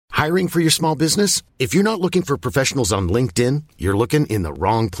Hiring for your small business? If you're not looking for professionals on LinkedIn, you're looking in the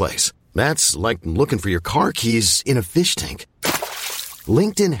wrong place. That's like looking for your car keys in a fish tank.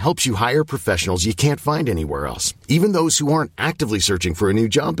 LinkedIn helps you hire professionals you can't find anywhere else, even those who aren't actively searching for a new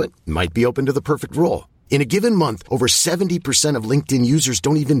job but might be open to the perfect role. In a given month, over 70% of LinkedIn users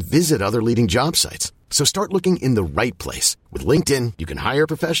don't even visit other leading job sites. So start looking in the right place. With LinkedIn, you can hire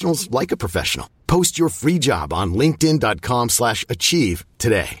professionals like a professional. Post your free job on linkedin.com/achieve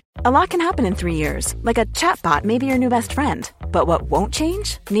today. A lot can happen in 3 years, like a chatbot may be your new best friend. But what won't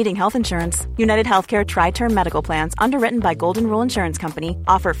change? Needing health insurance. United Healthcare Tri-Term Medical Plans, underwritten by Golden Rule Insurance Company,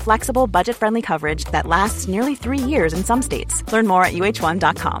 offer flexible, budget-friendly coverage that lasts nearly 3 years in some states. Learn more at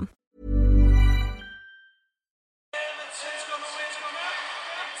uh1.com.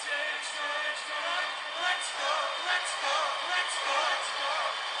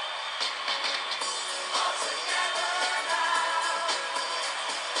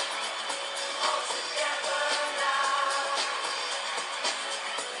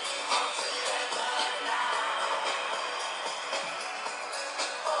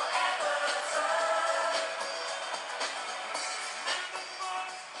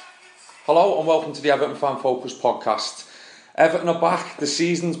 Hello and welcome to the Everton Fan Focus podcast. Everton are back, the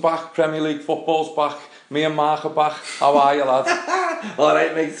season's back, Premier League football's back, me and Mark are back. How are you, lad?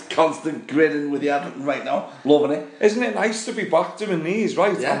 Alright mate, constant grinning with the Everton right now, loving it. Isn't it nice to be back doing these,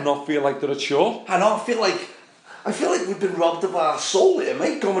 right? Yeah. And not feel like they're a chore? I know, I feel like we've been robbed of our soul here,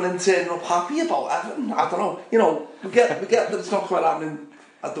 mate, coming and turning up happy about Everton. I don't know, we get that it's not quite happening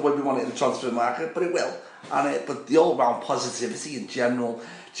at the way we want it in the transfer market, but it will. But the all-round positivity and general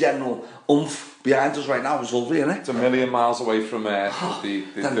oomph behind us right now is lovely, isn't it? It's a million miles away from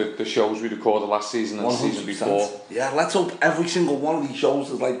the shows we recorded last season and 100%. The season before. Yeah, let's hope every single one of these shows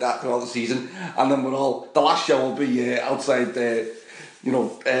is like that throughout the season, and then the last show will be outside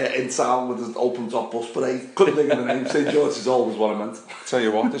in town with an open top bus parade. Couldn't think of the name. St George is always what I meant. Tell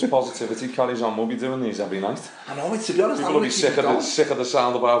you what, this positivity carries on. We'll be doing these every night. I know, to be honest, people will be sick of the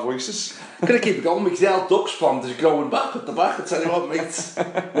sound of our voices. I'm going to keep it going because the old Ducks pond is growing back at the back. I tell you what, mates,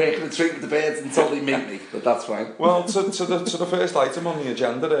 making a treat with the birds until they meet me, but that's fine. Well, to the first item on the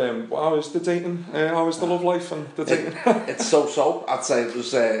agenda, how is the dating? How is the love life and the dating? It's so. I'd say it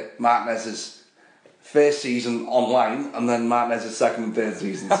was Martinez's first season online, and then Martinez's second and third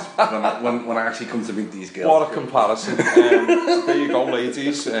seasons when I actually come to meet these girls. What a comparison! There you go,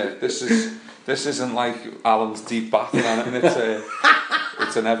 ladies. This isn't like Alan's deep bath or anything.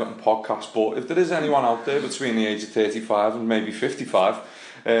 It's an Everton podcast. But if there is anyone out there between the age of 35 and maybe 55,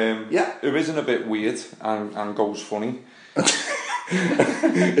 who isn't a bit weird and goes funny,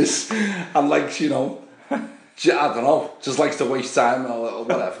 I'm like, I don't know, just likes to waste time or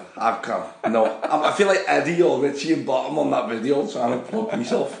whatever. I feel like Eddie or Richie and Bottom on that video trying to plug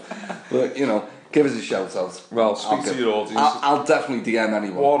myself. But, give us a shout out. Well, speak to your audience. I'll definitely DM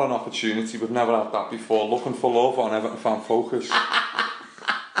anyone. What an opportunity. We've never had that before. Looking for love on Everton Fan Focus.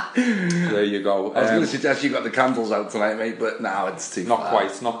 There you go. I was going to suggest you got the candles out tonight, mate, but no, it's too not far.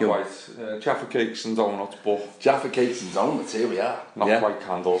 Not quite. Jaffa cakes and donuts, but Jaffa cakes and donuts, here we are. Not quite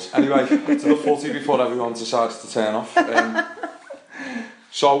candles. Anyway, to the footy before everyone decides to turn off.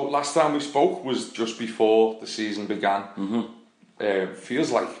 So last time we spoke was just before the season began. Mm-hmm.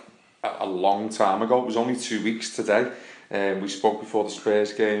 Feels like a long time ago. It was only 2 weeks today. We spoke before the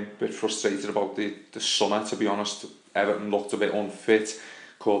Spurs game. A bit frustrated about the summer, to be honest. Everton looked a bit unfit.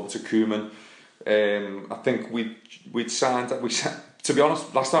 According to Koeman, I think we'd signed. To be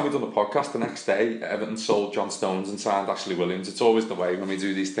honest, last time we done the podcast, the next day Everton sold John Stones and signed Ashley Williams. It's always the way when we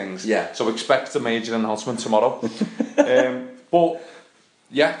do these things. Yeah. So expect a major announcement tomorrow. But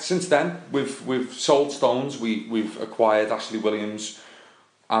yeah, since then we've sold Stones. We've acquired Ashley Williams.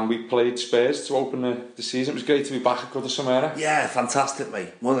 And we played Spurs to open the season. It was great to be back at Goodison Samara. Yeah, fantastic, mate.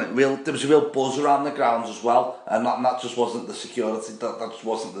 Wasn't it? There was a real buzz around the grounds as well, and that just wasn't the security. That just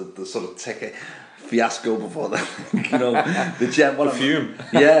wasn't the sort of ticket fiasco before that. The fume.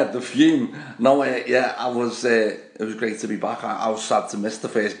 Yeah, the fume. No, I was. It was great to be back. I was sad to miss the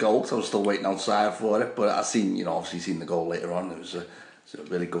first goal because I was still waiting outside for it. But I obviously seen the goal later on. It was a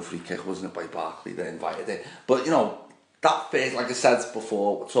really good free kick, wasn't it, by Barkley? They invited it, but that first, like I said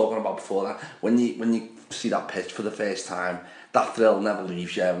before, that, when you see that pitch for the first time, that thrill never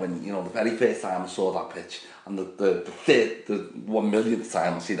leaves you. When the very first time I saw that pitch, and the 1 millionth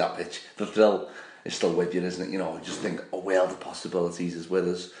time I see that pitch, the thrill is still with you, isn't it? You just think a world of possibilities is with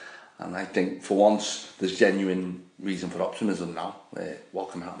us, and I think for once there's genuine reason for optimism now.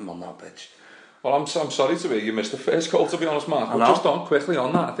 What can happen on that pitch? Well, I'm sorry to hear you missed the first goal, to be honest, Mark. But just on quickly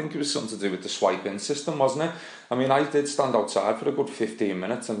on that, I think it was something to do with the swipe-in system, wasn't it? I mean, I did stand outside for a good 15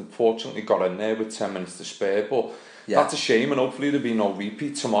 minutes and fortunately got in there with 10 minutes to spare, but that's a shame, and hopefully there'll be no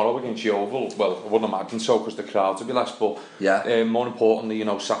repeat tomorrow against Yeovil. Well, I wouldn't imagine so because the crowd will be less, but more importantly, you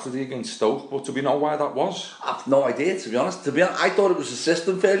know, Saturday against Stoke. But do we know why that was? I've no idea, to be honest. I thought it was a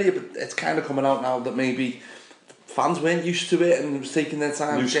system failure, but it's kind of coming out now that maybe fans weren't used to it and it was taking their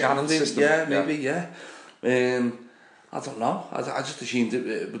time. New scanning system. Yeah, maybe, I don't know. I just assumed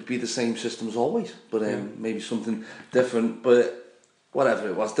it would be the same system as always, but maybe something different. But whatever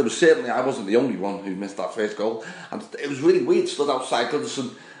it was, there was certainly, I wasn't the only one who missed that first goal, and it was really weird. Stood outside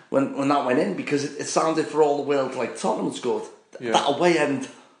Goodison when that went in because it sounded for all the world like Tottenham had scored. That away end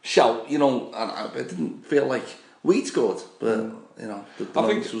shout, you know, and it didn't feel like we'd scored, but. You know,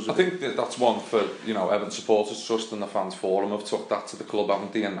 I think that's one for, you know, Everton supporters trust and the fans forum have took that to the club,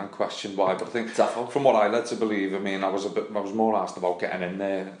 haven't they, and questioned why. But I think from what I led to believe, I mean, I was more asked about getting in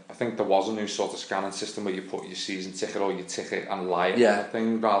there. I think there was a new sort of scanning system where you put your season ticket or your ticket and lie it on the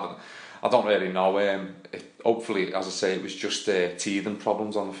thing rather than, I don't really know. Hopefully, as I say, it was just teething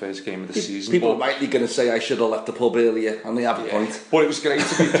problems on the first game of the season. People might be going to say I should have left the pub earlier, and they have a point. But it was great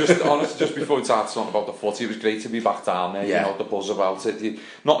to be just before we started talking about the footy. It was great to be back down there. You know, the buzz about it.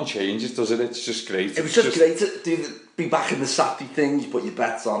 Nothing changes, does it? It's just great. It was just great to be back in the Saturday thing. You put your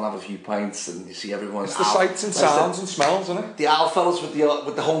bets on, have a few pints, and you see everyone. It's the sights and sounds and smells, isn't it? The owl fellas with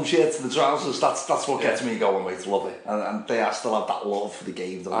the home shirts and the trousers. That's what gets me going. Mate, love it, and they still have that love for the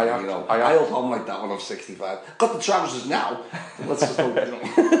game. I hold on like that when I'm 65. Got the trousers now. Let's just hope. I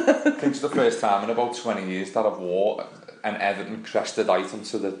think it's the first time in about 20 years that I've wore an Everton crested item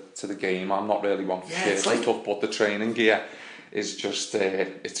to the game. I'm not really one for shirts and stuff, but the training gear is just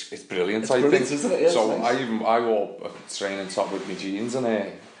it's brilliant. It's brilliant, isn't it? Yeah, so nice. I wore a training top with my jeans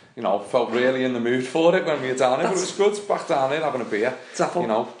and you know, felt really in the mood for it when we were down there. But it was good, back down there having a beer. You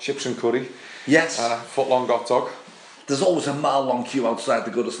know, chips and curry. Yes. And a foot-long hot dog. There's always a mile-long queue outside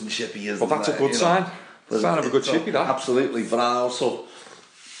the Goodison Shippy, isn't there? Well, that's a good sign. Sign of a good chippy, that. Absolutely, but I also,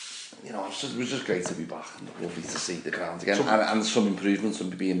 you know, it was just great to be back and lovely to see the ground again, and some improvements are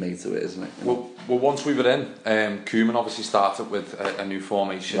being made to it, isn't it? Well, once we were in, Koeman obviously started with a new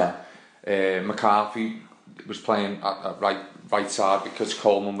formation. McCarthy was playing at right side because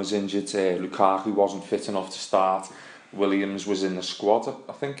Coleman was injured. Lukaku wasn't fit enough to start. Williams was in the squad,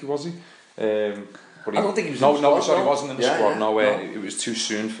 I think he was. But I don't think he was in the squad. Sorry, he wasn't in the squad. No, it was too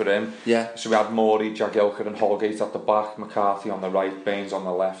soon for him. So we had Morey, Jagielka and Holgate at the back, McCarthy on the right, Baines on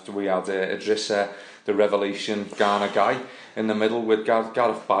the left. We had Idrissa, the revelation, Ghana guy in the middle with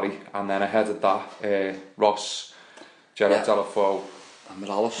Gareth Barry, and then ahead of that, Ross, Gerard Deulofeu, and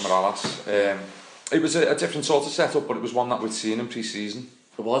Morales. It was a different sort of setup, but it was one that we'd seen in pre-season.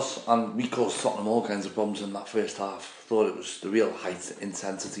 It was, and we caused Tottenham all kinds of problems in that first half. Thought it was the real height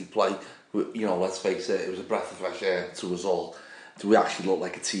intensity play. You know, let's face it, it was a breath of fresh air to us all. We actually looked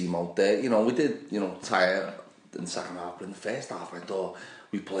like a team out there. You know, we did, you know, tire in the second half, but in the first half, I thought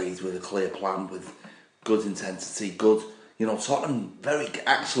we played with a clear plan, with good intensity, good, you know, Tottenham, very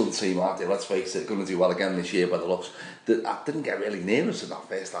excellent team, aren't they? Let's face it, going to do well again this year by the looks. I didn't get really near us in that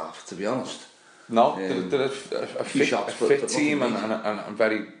first half, to be honest. No, they're a fit team and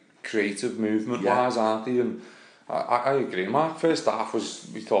very creative movement-wise, aren't they? And I agree, Mark. First half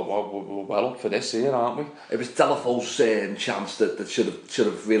we thought, well, we're well up for this here, aren't we? It was Deulofeu's chance that should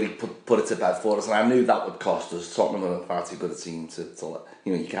have really put it to bed for us, and I knew that would cost us. Tottenham are far too good a team to let,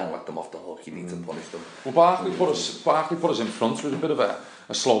 you know, you can't let them off the hook. You need to punish them. Well, Barkley put us in front with a bit of a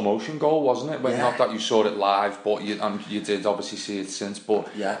slow motion goal, wasn't it? Not that you saw it live, but you did obviously see it since. But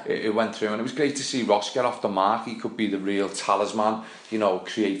it went through, and it was great to see Ross get off the mark. He could be the real talisman, you know,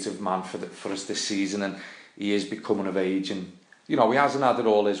 creative man for us this season, and he is becoming of age, and you know, he hasn't had it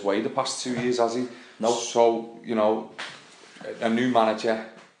all his way the past 2 years, has he? No. So, you know, a new manager,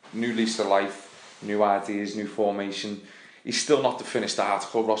 new lease of life, new ideas, new formation. He's still not the finished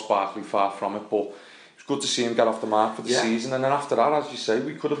article, Ross Barkley, far from it, but it's good to see him get off the mark for the season, and then after that, as you say,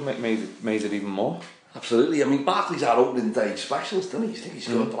 we could have made it even more. Absolutely. I mean, Barkley's our opening day specialist, isn't he? I think he's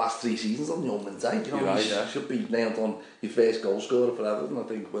scored the last 3 seasons on the opening day. You know, he should be nailed on your first goal scorer for Everton, I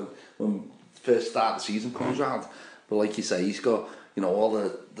think, when first start of the season comes round. But like you say, he's got, you know, all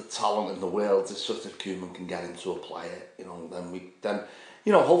the talent in the world. It's just if Koeman can get into a player, you know, then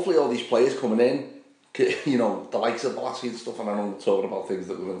you know, hopefully all these players coming in, you know, the likes of Balassi and stuff, and I know we're talking about things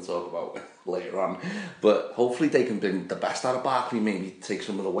that we're going to talk about later on, but hopefully they can bring the best out of Barkley, maybe take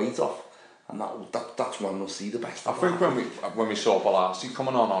some of the weight off, and that's when we'll see the best. I think when we saw Balassi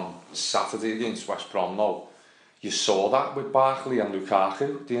coming on Saturday against West Brom, though, you saw that with Barkley and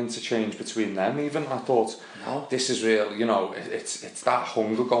Lukaku, the interchange between them even. I thought, no. This is real, you know, it's that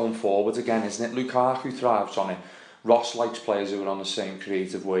hunger going forward again, isn't it? Lukaku thrives on it. Ross likes players who are on the same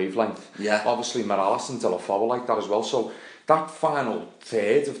creative wavelength. Yeah. Obviously, Morales and Deulofeu are like that as well. So that final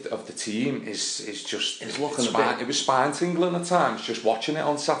third of the team is just... It's looking a bit... It was spine-tingling at times, just watching it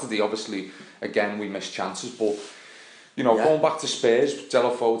on Saturday. Obviously, again, we missed chances, but... You know, going back to Spurs,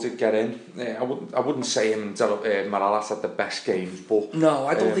 Deulofeu did get in. I wouldn't say him and Morales had the best games, but... No,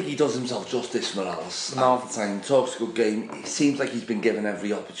 I don't think he does himself justice, Morales. No. At the time, talks a good game. It seems like he's been given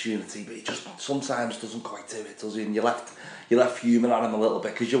every opportunity, but he just sometimes doesn't quite do it, does he? And you're left fuming at him a little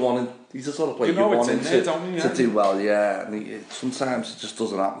bit, because he's the sort of player you want him to do well, yeah. And sometimes it just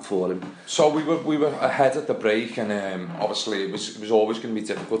doesn't happen for him. So we were ahead at the break, and obviously it was always going to be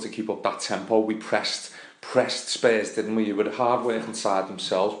difficult to keep up that tempo. We pressed Spurs, didn't we? You were hard work inside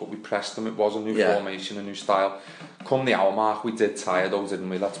themselves, but we pressed them. It was a new formation, a new style. Come the hour mark, we did tire though, didn't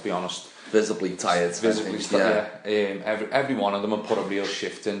we? Let's be honest. Visibly tired. Every one of them had put a real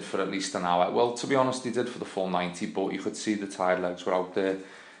shift in for at least an hour. Well, to be honest, they did for the full 90, but you could see the tired legs were out there.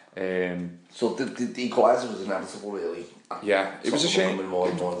 So the equaliser was inevitable, really. Yeah, it was a shame.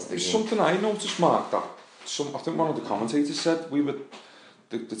 It's something I noticed, Mark, that I think one of the commentators said we were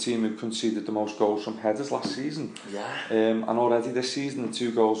the team who conceded the most goals from headers last season. Yeah. And already this season, the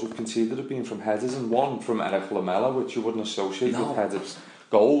 2 goals we've conceded have been from headers, and one from Eric Lamela, which you wouldn't associate with headers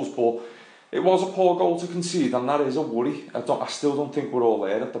goals, but it was a poor goal to concede, and that is a worry. I still don't think we're all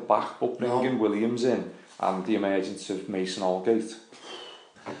there at the back, but bringing Williams in and the emergence of Mason Holgate.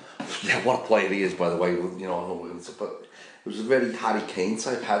 Yeah, what a player he is, by the way. You know, but it was a very Harry Kane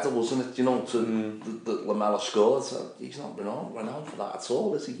type header, wasn't it? You know, the Lamela scored. So he's not renowned for that at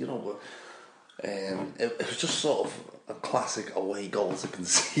all, is he? You know, but it was just sort of a classic away goal to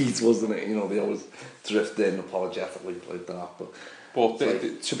concede, wasn't it? You know, they always drift in apologetically like that. But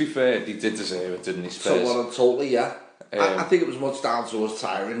to be fair, they did deserve it, didn't they? Spurs? Totally, yeah. I think it was much down to us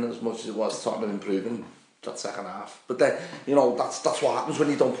tiring as much as it was Tottenham improving that second half. But then, you know, that's what happens when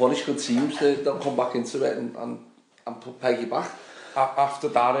you don't punish good teams. They'll come back into it and peg you back. After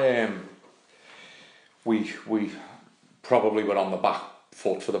that, we probably were on the back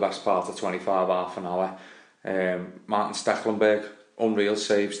foot for the best part of 25 half an hour. Martin Stecklenburg, unreal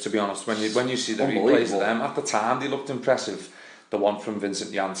saves, to be honest. When you see the replays of them, at the time they looked impressive. The one from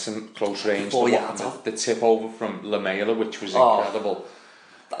Vincent Janssen, close range, the tip over from Lamela, which was incredible.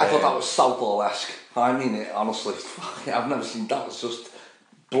 I thought that was Southall-esque. I mean it, honestly. I've never seen that. It was just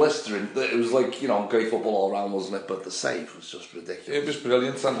blistering. It was like, you know, great football all round, wasn't it? But the save was just ridiculous. It was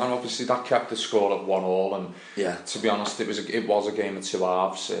brilliant, and obviously that kept the score at 1-1. And to be honest, it was a game of 2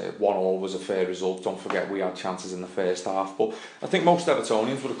 halves. 1-1 was a fair result. Don't forget we had chances in the first half, but I think most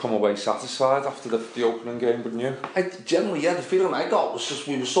Evertonians would have come away satisfied after the opening game, wouldn't you? Generally, the feeling I got was just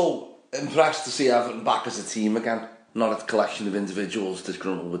we were so impressed to see Everton back as a team again. Not a collection of individuals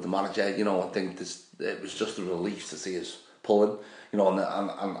disgruntled with the manager. You know, I think it was just a relief to see us pulling. You know,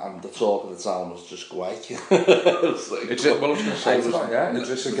 and the talk of the town was just great.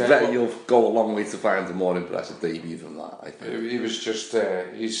 You'll go a long way to find a more impressive debut than that, I think. He was just,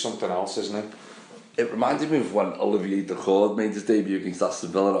 he's something else, isn't he? It reminded me of when Olivier Decourt made his debut against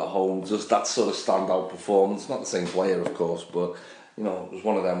Aston Villa at home. Just that sort of standout performance. Not the same player, of course, but, you know, it was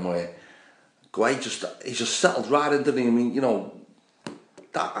one of them where he just settled right into the. I mean, you know,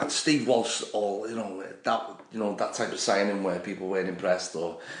 that Steve Walsh, or that type of signing where people weren't impressed,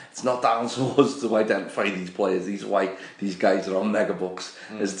 or it's not down to us to identify these players. These guys are on mega bucks,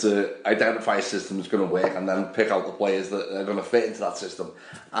 is to identify a system that's going to work and then pick out the players that are going to fit into that system.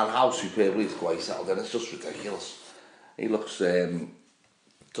 And how superbly he's quite settled in. It's just ridiculous. He looks the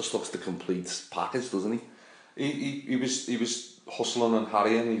complete package, doesn't he? He was hustling and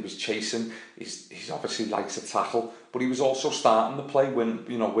harrying, he was chasing, he's obviously likes to tackle, but he was also starting the play,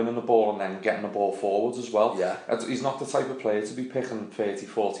 winning the ball and then getting the ball forwards as well. Yeah. He's not the type of player to be picking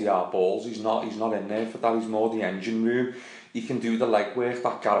 30-40 yard balls. He's not in there for that. He's more the engine room. He can do the legwork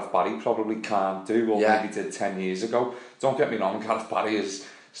that Gareth Barry probably can't do, or maybe did 10 years ago. Don't get me wrong, Gareth Barry has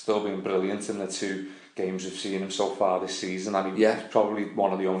still been brilliant in the 2 games we've seen him so far this season, and he's probably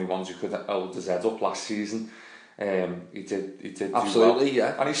one of the only ones who could hold his head up last season. He did absolutely, do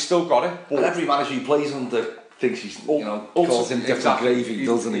well. And he's still got it. But and every manager he plays under thinks he's, calls him different gravy,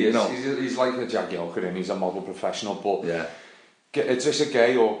 doesn't he? He's like a Jagielka, and he's a model professional. But Idrissa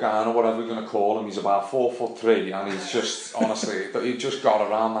Gueye or Ghana, or whatever we're going to call him, he's about 4'3", and he's just honestly, he just got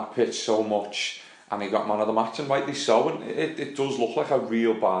around that pitch so much, and he got man of the match, and rightly so. And it does look like a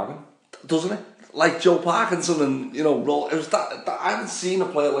real bargain, doesn't it? like Joe Parkinson and, you know, it was that I haven't seen a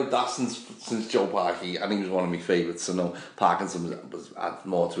player like that since Joe Parky, and he was one of my favourites. I know Parkinson had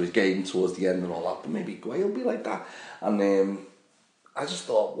more to his game towards the end and all that, but maybe Guay will be like that. And I just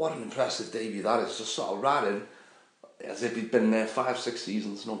thought, what an impressive debut that is, just sort of ran in as if he'd been there 5-6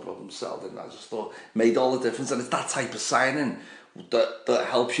 seasons, no problem, settled in. I just thought made all the difference, and it's that type of signing that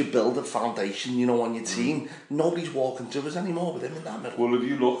helps you build a foundation, you know, on your team. Nobody's walking through us anymore with him in that middle. Well, if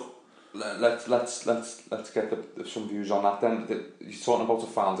you look, let's get some views on that then. You're talking about the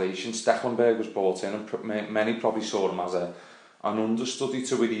foundation. Stekelenburg was brought in, and many probably saw him as an understudy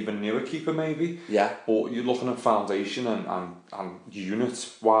to an even newer keeper, maybe. Yeah. But you're looking at foundation and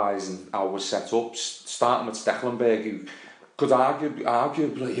unit wise and how we're set up. Starting with Stekelenburg, who could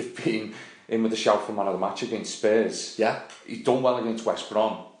arguably have been in with a shout for man of the match against Spurs. Yeah. He's done well against West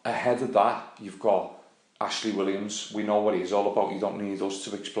Brom. Ahead of that, you've got Ashley Williams. We know what he's all about. You don't need us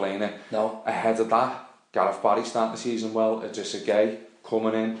to explain it. No. Ahead of that, Gareth Barry starting the season well. Idrissa Gueye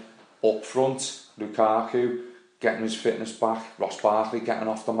coming in. Up front, Lukaku getting his fitness back. Ross Barkley getting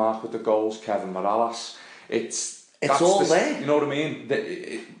off the mark with the goals. Kevin Morales. It's all there. You know what I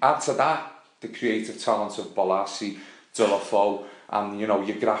mean? Add to that the creative talent of Bolasie, Deulofeu, and you know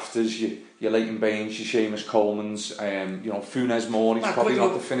your grafters, your Leighton Baines, your Seamus Coleman's, you know Funes Mori's probably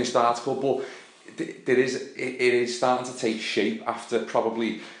not the finished article, but it is starting to take shape after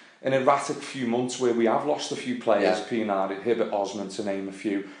probably an erratic few months where we have lost a few players, Pienaar, Hibbert, Osman to name a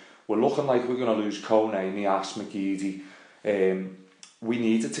few. We're looking like we're going to lose Kone, Niasse, McGeady. We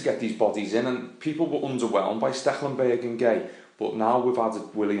needed to get these bodies in, and people were underwhelmed by Stekelenburg and Gueye, but now we've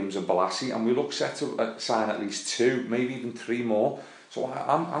added Williams and Bolasie, and we look set to sign at least 2, maybe even 3 more. So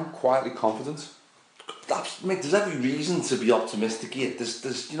I'm quietly confident. Mate, there's every reason to be optimistic here.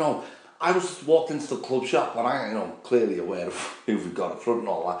 There's you know, I was just walked into the club shop and I, you know, clearly aware of who we've got up front and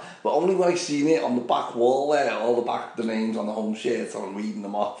all that. But only when I seen it on the back wall there, the names on the home shirt, and I'm reading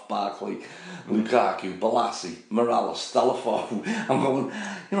them off: Barkley, Lukaku, Bolasie, Morales, Deulofeu. I'm going,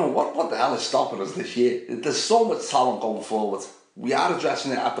 you know, what the hell is stopping us this year? There's so much talent going forward. We are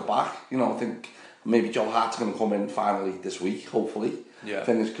addressing it at the back. You know, I think maybe Joe Hart's going to come in finally this week, hopefully. Yeah.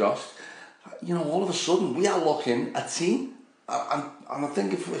 Fingers crossed. You know, all of a sudden we are looking at a team. And I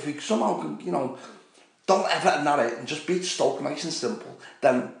think if we somehow can, you know, don't ever narrow it and just beat Stoke nice and simple,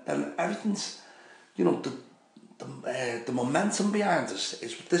 then everything's, you know, the momentum behind us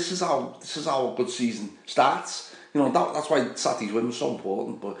this is how a good season starts. You know, that's why Saturday's win was so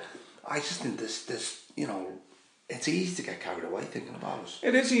important. But I just think this, you know, it's easy to get carried away thinking about us.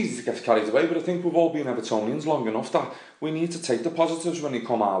 It is easy to get carried away, but I think we've all been Evertonians long enough that we need to take the positives when they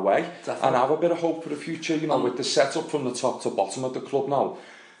come our way. Definitely. And have a bit of hope for the future, you know, with the setup from the top to bottom of the club now.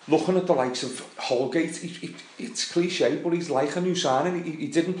 Looking at the likes of Holgate, it's cliche, but he's like a new signing. He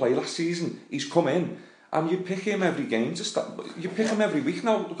didn't play last season. He's come in, and you pick him every game. You pick him every week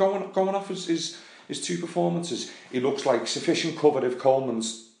now, going off his 2 performances. He looks like sufficient cover if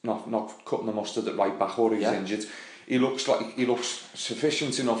Coleman's not cutting the mustard at right back or he's injured. He looks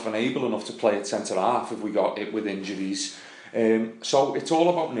sufficient enough and able enough to play at centre half if we got it with injuries. So it's all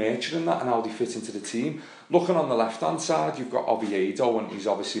about nurturing that and how they fit into the team. Looking on the left hand side, you've got Oviedo, and he's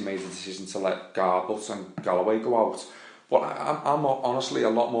obviously made the decision to let Garbus and Galloway go out. But I'm honestly a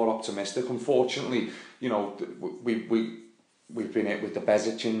lot more optimistic. Unfortunately, you know, we've been hit with the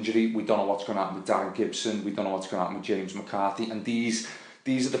Bezic injury. We don't know what's going to happen with Dan Gibson. We don't know what's going to happen with James McCarthy, and these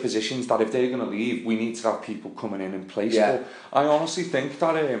are the positions that if they're going to leave, we need to have people coming in place. Yeah. But I honestly think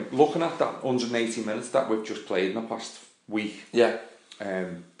that looking at that 180 minutes that we've just played in the past week, that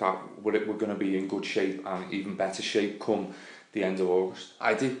we're going to be in good shape and even better shape come the end of August.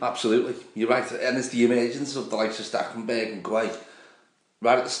 I do, absolutely. You're right. And it's the emergence of the likes of Stekelenburg and Gueye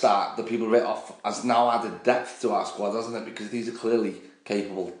right at the start that people writ off has now added depth to our squad, hasn't it? Because these are clearly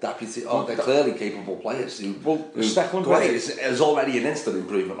capable they're clearly capable players. Stekelenburg is already an instant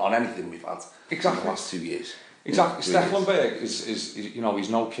improvement on anything we've had in the last 2 years. Exactly. Stekelenburg is you know, he's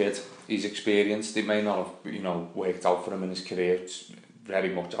no kid. He's experienced. It may not have, you know, worked out for him in his career. It's very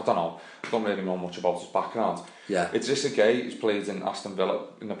much. I don't know. I don't really know much about his background. Yeah. Idrissa Gueye, he's played in Aston Villa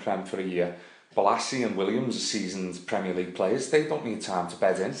in the Prem for a year. Bolasie and Williams are seasoned Premier League players. They don't need time to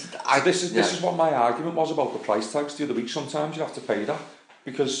bed in. This is what my argument was about the price tags the other week. Sometimes you have to pay that,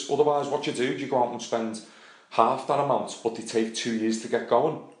 because otherwise what you go out and spend half that amount, but they take 2 years to get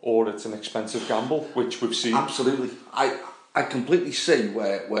going, or it's an expensive gamble, which we've seen. Absolutely. I completely see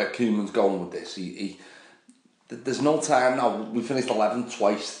where Koeman's going with this. There's no time now. We finished 11th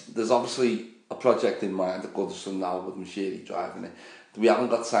twice. There's obviously a project in mind at Goodison now with Moshiri driving it. We haven't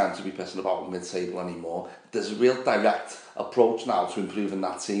got time to be pissing about mid-table anymore. There's a real direct approach now to improving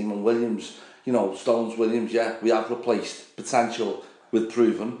that team, and Williams you know, Stones, Williams, yeah, we have replaced potential with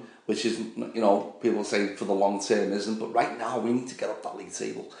proven, which isn't, you know, people say for the long term isn't, but right now we need to get up that league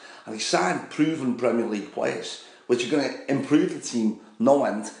table. And he signed proven Premier League players, which are going to improve the team no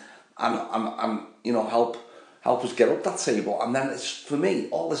end, and you know, help us get up that table. And then it's, for me,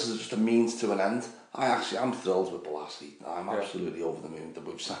 all this is just a means to an end. I'm thrilled with Bolasie. I'm absolutely over the moon that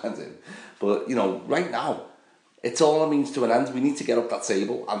we've signed him. But, you know, right now, it's all a means to an end. We need to get up that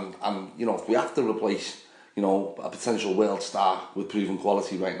table, and you know, if we have to replace, you know, a potential world star with proven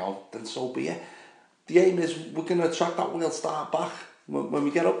quality right now, then so be it. The aim is we're going to attract that world star back when we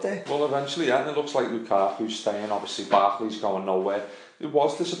get up there. Well, eventually, yeah, and it looks like Lukaku's staying. Obviously, Barkley's going nowhere. It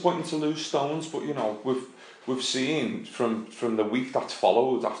was disappointing to lose Stones, but you know, we've seen from the week that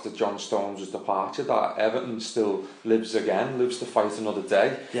followed after John Stones' departure that Everton still lives to fight another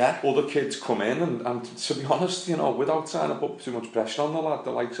day. Yeah. Other kids come in, and to be honest, you know, without trying to put too much pressure on the lad, the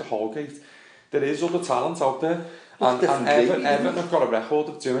likes of Holgate, there is other talent out there. And Everton have got a record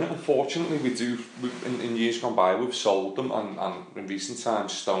of doing it. Unfortunately, in years gone by, we've sold them, and in recent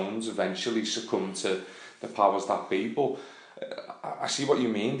times, Stones eventually succumbed to the powers that be. But I see what you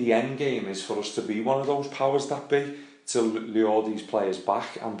mean. The end game is for us to be one of those powers that be, to lure these players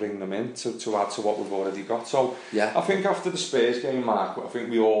back and bring them in to add to what we've already got. So yeah. I think after the Spurs game, Mark, I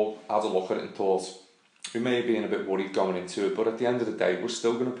think we all had a look at it and thought we may have been a bit worried going into it, but at the end of the day, we're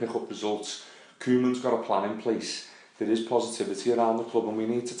still going to pick up results. Koeman's got a plan in place. There is positivity around the club, and we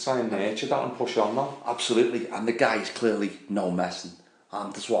need to try and nurture that and push on now. Absolutely, and the guy's clearly no messing.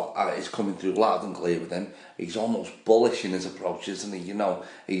 And that's what is coming through loud and clear with him. He's almost bullish in his approach, isn't he? You know,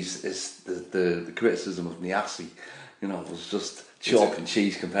 he's the criticism of Niasse, you know, was just chalk and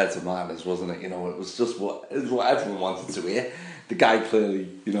cheese compared to Martinez, wasn't it? You know, it was what everyone wanted to hear. The guy clearly,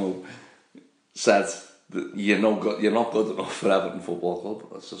 you know, said that you're not good enough for Everton Football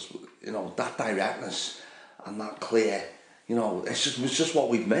Club. It's just, you know, that directness and that clear. You know, it was just what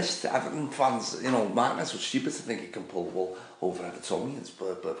we've missed. Everton fans, you know, Martinez was stupid to think he can pull the wool over Evertonians,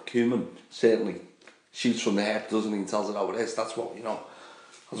 but Koeman certainly shoots from the hip, doesn't he, and tells it how it is. That's what, you know,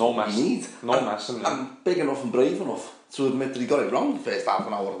 no messing. Need. Messing. And big enough and brave enough to admit that he got it wrong the first half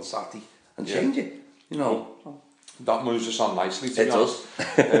an hour on Saturday and change it, you know. That moves us on nicely, to be honest.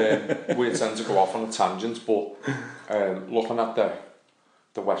 We tend to go off on a tangent, but looking at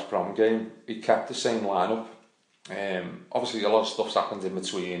the West Brom game, he kept the same lineup. Obviously a lot of stuff's happened in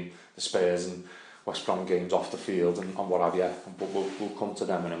between the Spurs and West Brom games off the field and what have you, but we'll come to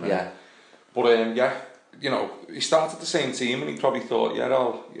them in a minute. Yeah. But you know, he started the same team and he probably thought,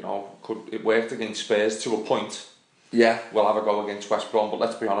 it worked against Spurs to a point. Yeah. We'll have a go against West Brom, but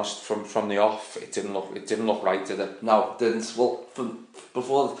let's be honest, from the off, it didn't look right, did it? No, it didn't. Well,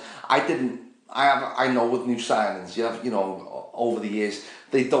 before I know with new signings, you know, over the years,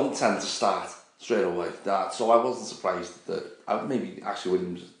 they don't tend to start straight away. So I wasn't surprised that maybe Ashley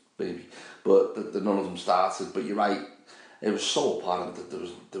Williams, but that none of them started. But you're right, it was so apparent that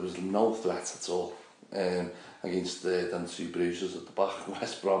there was no threat at all against them two bruisers at the back of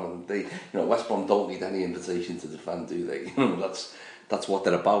West Brom, and they, you know, West Brom don't need any invitation to defend, do they? You know, that's what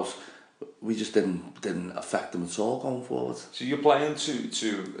they're about. We just didn't affect them at all going forward. So you're playing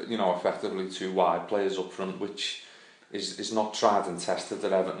to you know, effectively two wide players up front, which is not tried and tested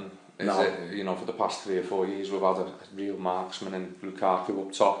at Everton. No. You know, for the past 3 or 4 years, we've had a real marksman in Lukaku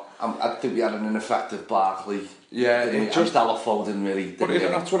up top. I think we had an ineffective Barkley. Yeah, Deulofeu didn't really.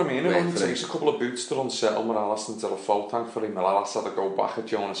 That's what I mean. It only takes a couple of boots to unsettle Mirallas and Deulofeu. Thankfully, Mirallas had to go back at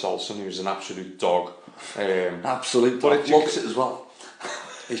Jonas Olsen, who's an absolute dog. Absolute dog. Looks it as well.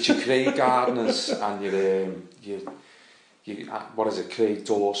 It's your Craig Gardners and your what is it, Craig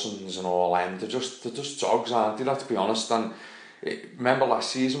Dawsons and all them. They're just dogs, aren't they? Let's be honest. And remember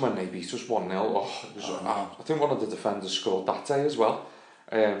last season when they beat us 1-0? I think one of the defenders scored that day as well.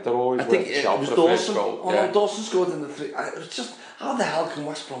 They're always worth a shout for the first goal. No, Dawson scored in the 3. It's just, how the hell can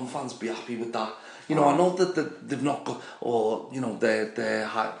West Brom fans be happy with that? You know, I know that they've not got, or you know, their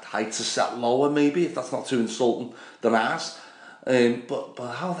heights are set lower maybe, if that's not too insulting, than ours.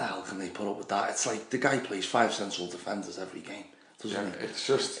 But how the hell can they put up with that? It's like the guy plays 5 central defenders every game. It's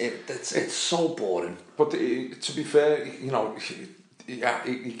just it's so boring. But to be fair, you know,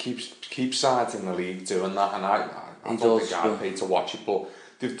 he keeps sides in the league doing that, and I don't think I'd pay to watch it. But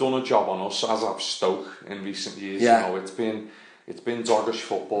they've done a job on us, as have Stoke in recent years. Yeah. You know, it's been doggish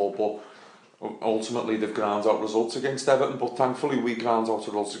football, but ultimately they've ground out results against Everton. But thankfully we ground out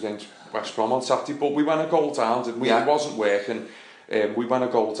results against West Brom on Saturday. But we went a goal down, didn't we? Yeah. It wasn't working. We went a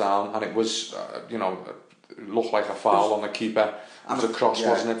goal down, and it was it looked like a foul on the keeper. It was a cross,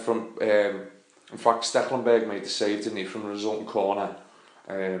 wasn't it? From in fact, Stecklenberg made the save, didn't he, from the resulting corner.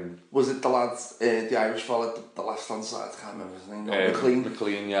 Was it the lad, the Irish fella, the left-hand side? I can't remember his name.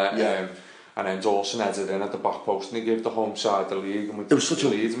 McLean, yeah. And then Dawson headed in at the back post and he gave the home side the lead. And it was such a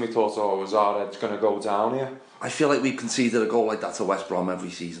lead, and we thought, is our head going to go down here? I feel like we've conceded a goal like that to West Brom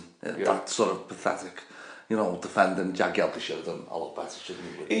every season. That sort of pathetic, defending. Jagielka should have done a lot better,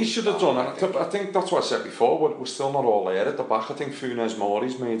 shouldn't he? He should have done, and I think that's what I said before, we're still not all there at the back. I think Funes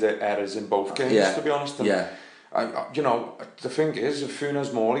Mori's made errors in both games, to be honest. And the thing is, if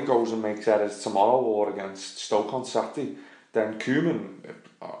Funes Mori goes and makes errors tomorrow or against Stoke on Saturday, then Koeman,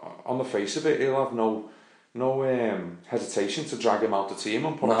 on the face of it, he'll have no hesitation to drag him out the team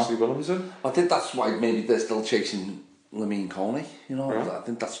and put Ashley Williams in. I think that's why maybe they're still chasing Lamine Coney.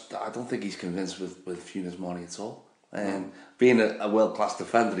 I don't think he's convinced with Funes Mori at all. Being a world-class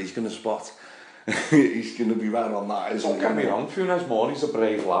defender, he's going to spot. He's going to be right on that. Don't get me wrong, Funes Mori's a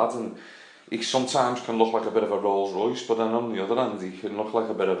brave lad, and he sometimes can look like a bit of a Rolls Royce, but then on the other end, he can look like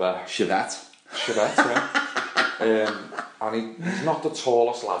a bit of a Chevette, yeah. And he's not the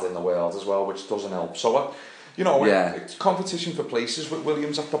tallest lad in the world as well, which doesn't help. So, it's competition for places with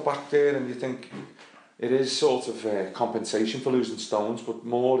Williams at the back there, and you think it is sort of compensation for losing stones, but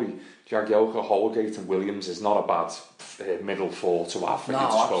Mori, Jagielka, Holgate and Williams is not a bad middle four to have at your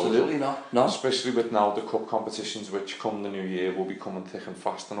disposal. Absolutely not. No. Especially with now the cup competitions, which come the new year will be coming thick and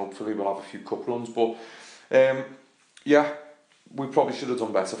fast, and hopefully we'll have a few cup runs. But we probably should have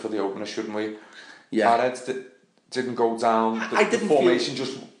done better for the opener, shouldn't we? Yeah. Our heads didn't go down. The formation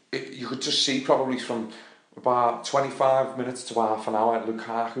you could just see probably from about 25 minutes to half an hour.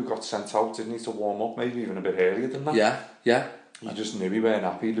 Lukaku got sent out, didn't he, to warm up, maybe even a bit earlier than that. Yeah. You just knew he weren't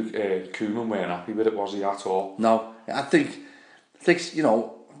happy. Koeman weren't happy with it, was he, at all? No, I think that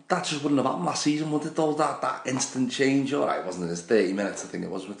just wouldn't have happened last season, would it, though? That instant change, alright, it wasn't in his 30 minutes, I think it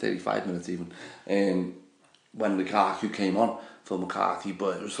was, with 35 minutes even, when Lukaku came on, Phil McCarthy,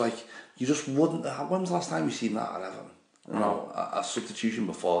 but it was like, you just wouldn't. When was the last time you seen that at Everton? A substitution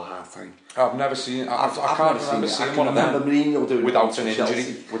before half time. I've never seen. I can't remember seeing one of them without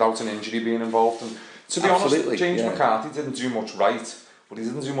an injury being involved. And to be honest, James McCarthy didn't do much right, but he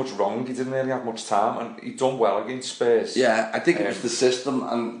didn't do much wrong. He didn't really have much time, and he done well against Spurs. Yeah, I think it was the system,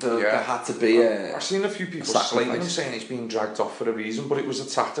 and there had to be I've seen a few people slating him, saying he's being dragged off for a reason, but it was a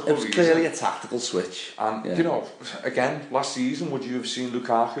tactical reason. It was clearly a tactical switch. And again, last season, would you have seen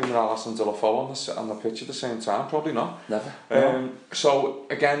Lukaku, Morales and Deulofeu on the pitch at the same time? Probably not. Never. So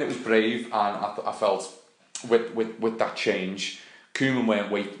again, it was brave, and I felt with that change, Koeman weren't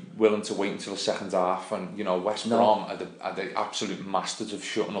willing to wait until the second half, and West Brom are the absolute masters of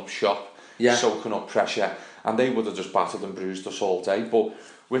shutting up shop, soaking up pressure, and they would have just battered and bruised us all day. But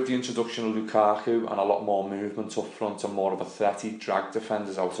with the introduction of Lukaku and a lot more movement up front and more of a threat, he dragged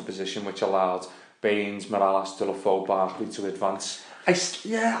defenders out of position, which allowed Baines, Morales, Deulofeu, Barkley to advance. I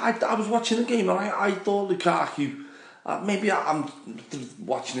was watching the game and I thought Lukaku. Maybe I'm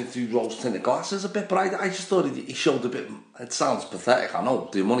watching it through rose-tinted glasses a bit, but I just thought he showed a bit. It sounds pathetic, I know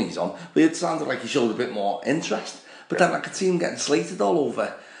the money's on, but it sounded like he showed a bit more interest. But then I could see him getting slated all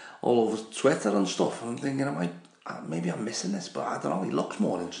over Twitter and stuff. And I'm thinking, maybe I'm missing this, but I don't know. He looks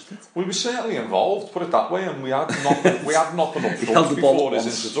more interested. We were certainly involved, put it that way, and we had nothing up front before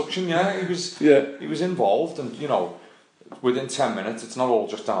his introduction. Yeah, he was involved, and within 10 minutes, it's not all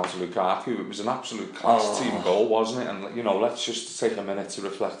just down to Lukaku. It was an absolute class team goal, wasn't it? And let's just take a minute to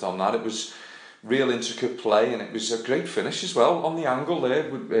reflect on that. It was real intricate play, and it was a great finish as well on the angle there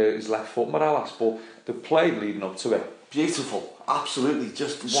with his left foot, Morales. But the play leading up to it, beautiful, absolutely,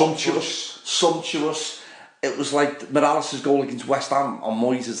 just sumptuous. It was like Morales' goal against West Ham on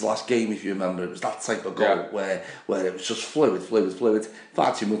Moyes' last game, if you remember. It was that type of goal where it was just fluid,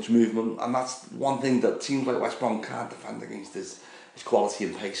 far too much movement, and that's one thing that teams like West Brom can't defend against is quality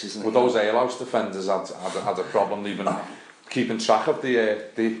and pace, isn't it? Well, those alehouse defenders had a problem even keeping track of the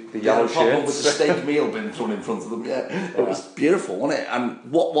yellow shirts. With the steak meal being thrown in front of them. It was beautiful, wasn't it?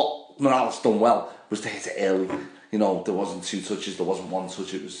 And what Morales done well was to hit it early. There wasn't 2 touches, there wasn't 1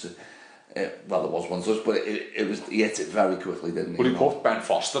 touch. It was. There was 1 touch, but it was he hit it very quickly, didn't he? But he put Ben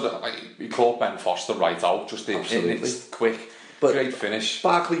Foster. He caught Ben Foster right out, just it's quick, but great finish.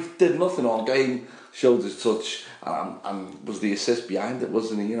 Barkley did nothing all game, showed his touch, and was the assist behind it,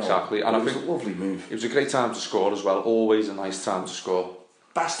 wasn't he? Exactly, and it was a lovely move. It was a great time to score as well. Always a nice time to score.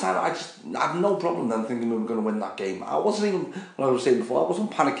 Best time. I had no problem then thinking we were going to win that game. I wasn't even, like I was saying before, I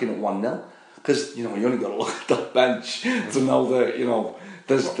wasn't panicking at 1-0 because you only got to look at that bench to know that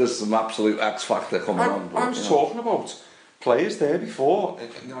There's some absolute X factor coming on. I was talking about players there before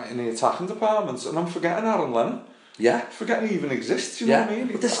in the attacking department, and I'm forgetting Aaron Lennon. forgetting he even exists, you know what I mean?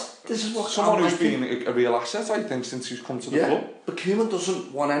 But this is what someone who's been a real asset, I think, since he's come to the club. But Koeman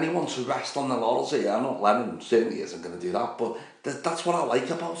doesn't want anyone to rest on their laurels here. I'm not Lennon, certainly isn't going to do that, but that's what I like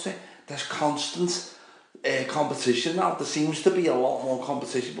about it. There's constant competition now. There seems to be a lot more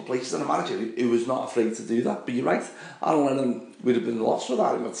competition for places than a manager who is not afraid to do that. But you're right, Alan Lennon would have been lost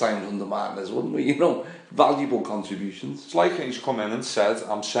without him at times under Martinez, wouldn't we? You know, valuable contributions. It's like he's come in and said,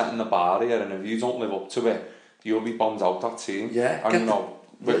 I'm setting the bar here, and if you don't live up to it, you'll be bombed out that team. Yeah. And you know,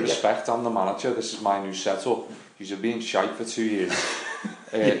 with respect, I'm the manager, this is my new setup. You're being shite for 2 years.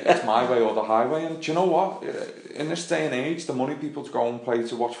 It's my way or the highway. And do you know what? In this day and age, the money people go and pay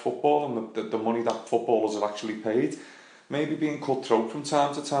to watch football, and the money that footballers are actually paid, maybe being cutthroat from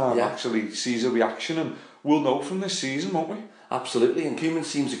time to time, actually sees a reaction, and we'll know from this season, won't we? Absolutely, and Koeman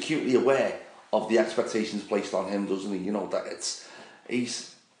seems acutely aware of the expectations placed on him, doesn't he? You know, that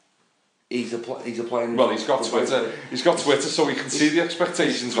he's a player. Well, he's got Twitter. He's got Twitter, so he can see the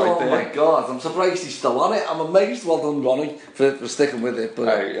expectations right there. Oh my God, I'm surprised he's still on it. I'm amazed. Well done, Ronnie, for sticking with it. But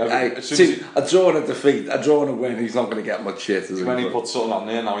a draw and a defeat, a draw and a win, he's not going to get much shit. When he puts something on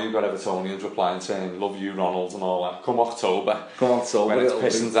there, now you've got Evertonians replying saying, "Love you, Ronald," and all that. Come October, when it's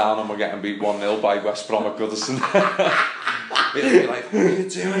pissing down and we're getting beat 1-0 by West Brom at Goodison. He'll be like, "What are you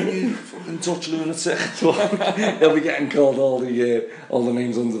doing, you fucking Dutch lunatic?" He'll be getting called all the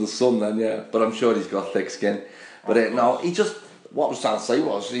names under the sun then, yeah. But I'm sure he's got thick skin. But no, what I was trying to say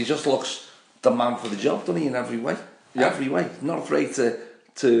was, he just looks the man for the job, doesn't he, in every way? Yeah. Every way. Not afraid to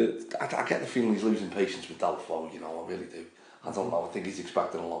I get the feeling he's losing patience with Delfo, you know, I really do. I don't know, I think he's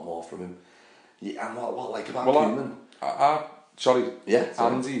expecting a lot more from him. Yeah, and what I like about Koeman... Sorry.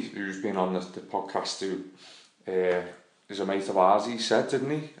 Andy, who's been on the podcast, who is a mate of ours, he said, didn't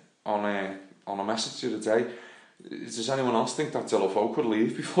he, on a message the other day, does anyone else think that Delfo could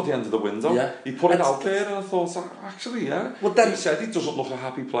leave before the end of the window? Yeah. He put it out there, and I thought, actually, yeah. Well, then, he said he doesn't look a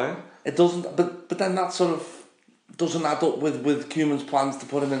happy player. It doesn't, but then that sort of doesn't add up with Koeman's plans to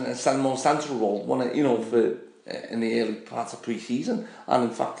put him in a more central role, you know, for in the early parts of pre-season. And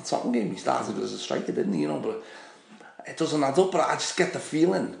in fact, the Tottenham game, he started as a striker, didn't he? You know, but it doesn't add up. But I just get the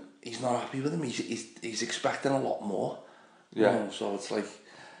feeling he's not happy with him. He's expecting a lot more. Yeah. You know, so it's like,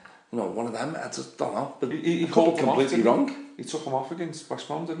 you know, one of them. I just don't know. But he called him completely wrong. He took him off against West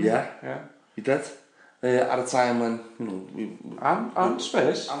Brom, didn't he? Yeah. He did. At a time when, you know, and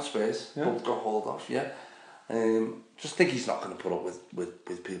Spurs, both got hauled off. Yeah. Just think he's not going to put up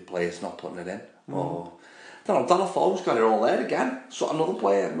with players not putting it in. Or I don't know. Delfo's got it all there again. So another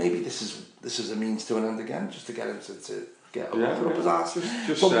player, maybe this is a means to an end again, just to get him to get up his arse.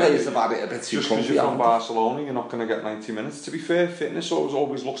 Some players have had it a bit too comfy. Just because you're from Barcelona, you're not going to get 90 minutes. To be fair, fitness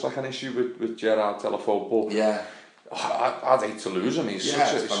always looks like an issue with Gerard Delfo, but yeah. I'd hate to lose him. He's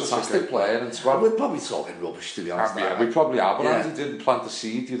such a good player. And we're probably talking rubbish, to be honest. We probably are, but Andy didn't plant the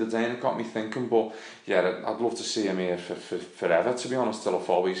seed the other day, and it got me thinking. But yeah, I'd love to see him here for forever, to be honest.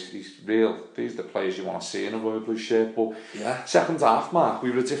 Delfo, he's real. These are the players you want to see in a royal blue shirt. But second half, Mark,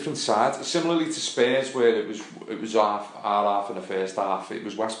 we were a different side. Similarly to Spurs, where it was our half in the first half. It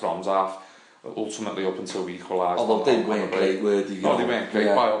was West Brom's half. Ultimately, up until we equalised. Although they weren't great, were they? No, they weren't great.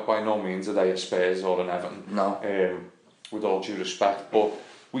 By no means are they a Spurs or an Everton. No. With all due respect, but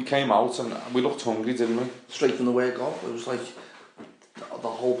we came out and we looked hungry, didn't we? Straight from the word go. It was like the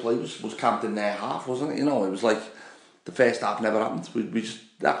whole play was camped in their half, wasn't it? You know, it was like the first half never happened. We just,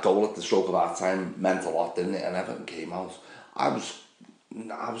 that goal at the stroke of our time meant a lot, didn't it? And Everton came out. I was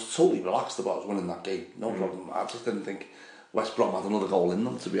totally relaxed about us winning that game. No problem. I just didn't think West Brom had another goal in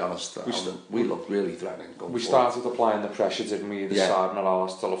them, to be honest. We looked really threatening. We started applying the pressure, didn't we? The side,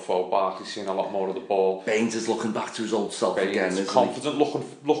 Morales, Delfo, Barkley seeing a lot more of the ball. Baines is looking back to his old self again, isn't confident,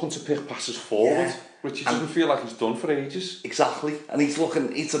 looking to pick passes forward, which he doesn't feel like he's done for ages. Exactly, and he's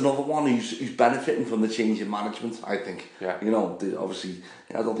another one who's benefiting from the change in management, I think. Yeah. You know, obviously,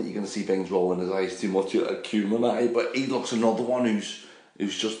 I don't think you're going to see Baines rolling his eyes too much at Koeman, but he looks another one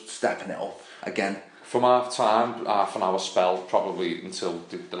who's just stepping it up again. From half an hour spell, probably until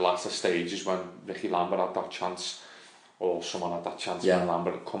the latter stages when Ricky Lambert had that chance, or someone had that chance when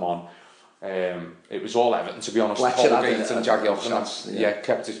Lambert had come on. It was all Everton, to be honest. Holgate and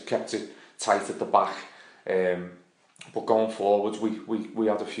Jagielka kept it tight at the back. But going forward, we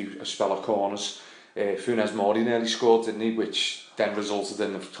had a spell of corners. Funes Mori nearly scored, didn't he? Which then resulted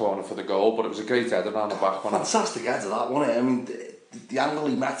in the corner for the goal. But it was a great header around the back. Fantastic header, that, wasn't it? I mean, the angle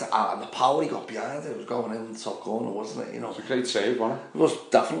he met and the power he got behind it was going in the top corner, wasn't it? You know, it was a great save, wasn't it? It was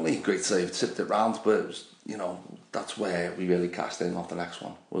definitely a great save. Tipped it round, but it was, you know, that's where we really cast in off the next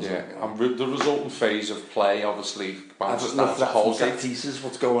one, wasn't it? And the resultant phase of play, obviously, Holgate pieces,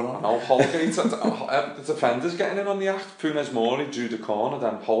 what's going on? No, Holgate, the defenders getting in on the act. Funes Mori drew the corner,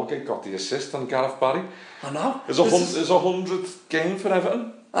 then Holgate got the assist on Gareth Barry. I know. There's a 100th game for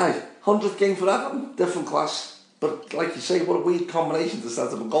Everton. Aye, 100th game for Everton, different class. But like you say, what a weird combination to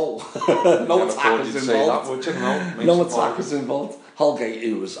set up a goal. No attackers involved. No attackers involved. Holgate,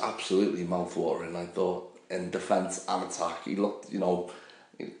 who was absolutely mouth-watering, I thought, in defence and attack. He looked,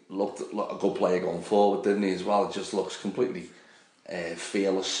 looked a good player going forward, didn't he, as well? It just looks completely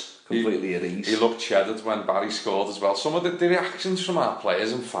fearless, completely at ease. He looked chedded when Barry scored as well. Some of the reactions from our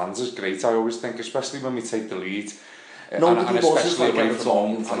players and fans is great, I always think, especially when we take the lead. Nobody does like away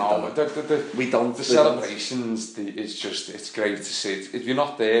from home. We don't. The celebrations, it's great to see. If you're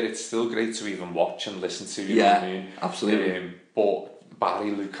not there, it's still great to even watch and listen to. You know what I mean? Absolutely. But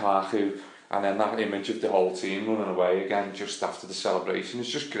Barry, Lukaku, and then that image of the whole team running away again just after the celebration is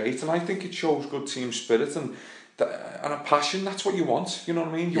just great, and I think it shows good team spirit and a passion. That's what you want. You know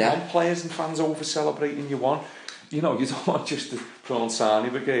what I mean? You want players and fans over celebrating. You don't want just the Prawn-Sani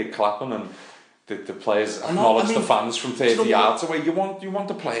brigade clapping and the players acknowledge the fans from 30 yards away. You want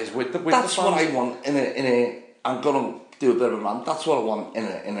the players with the fans. That's what I want in a. I'm gonna do a bit of a rant. That's what I want in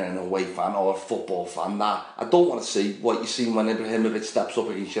an away fan or a football fan. That I don't want to see what you see when Ibrahimovic steps up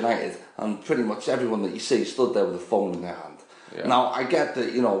against United, and pretty much everyone that you see stood there with a phone in their hand. Yeah. Now I get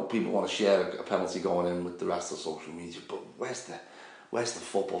that people want to share a penalty going in with the rest of social media, but where's the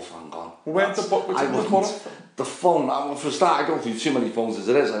football fan gone? The phone. For a start, I go through too many phones as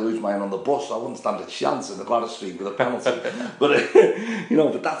it is. I lose mine on the bus. I wouldn't stand a chance in the Gladys Street with a penalty. But but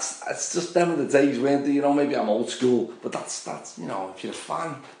it's just them of the days, weren't they? Maybe I'm old school, but that's if you're a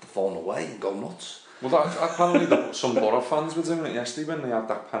fan, put the phone away and go nuts. Well, apparently some Borough fans were doing it yesterday when they had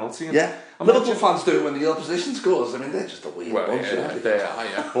that penalty. Liverpool fans do it when the opposition scores. I mean, they're just a weird bunch. They are,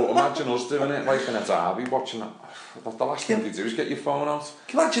 yeah. But imagine us doing it like in a derby, watching it. The last thing you do is get your phone out.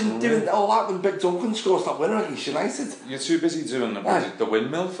 Can you imagine doing all that when Big Duncan scores that winner against United? You're too busy doing the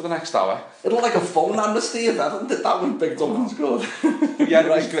windmill for the next hour. It looked like a phone amnesty if Everton did that when Big Duncan scored. Yeah,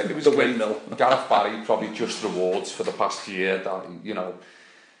 it was the windmill. Gareth Barry probably just rewards for the past year that,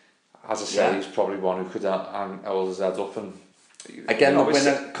 as I say, he's probably one who could hold his head up and... Again, the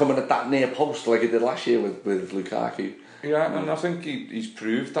winner coming at that near post like he did last year with Lukaku. Yeah, and I think he's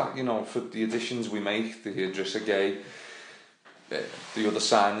proved that, for the additions we make, the Idrissa Gueye, the other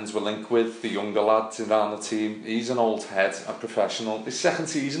signings we're linked with, the younger lads around the team, he's an old head, a professional. His second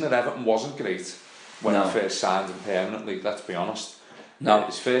season at Everton wasn't great when he first signed him permanently, let's be honest. No.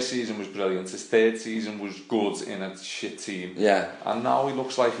 His first season was brilliant, his third season was good in a shit team. Yeah. And now he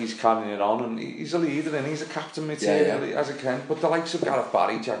looks like he's carrying it on, and he's a leader and he's a captain material as a Kent. But the likes of Gareth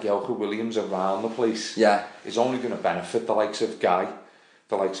Barry, Jagielka Williams around the place is only going to benefit the likes of Guy,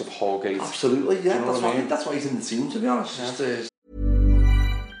 the likes of Holgate. Absolutely, yeah. That's why he's in the team, to be honest. Yeah.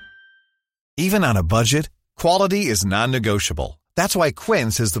 Even on a budget, quality is non-negotiable. That's why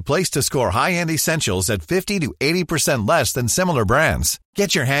Quince is the place to score high-end essentials at 50 to 80% less than similar brands.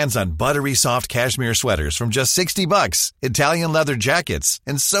 Get your hands on buttery soft cashmere sweaters from just $60, Italian leather jackets,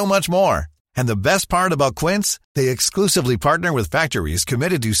 and so much more. And the best part about Quince, they exclusively partner with factories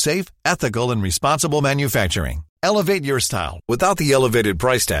committed to safe, ethical, and responsible manufacturing. Elevate your style without the elevated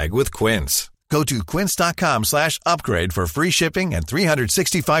price tag with Quince. Go to quince.com/upgrade for free shipping and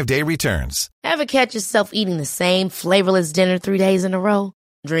 365-day returns. Ever catch yourself eating the same flavorless dinner 3 days in a row?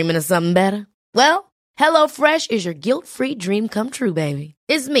 Dreaming of something better? Well, HelloFresh is your guilt-free dream come true, baby.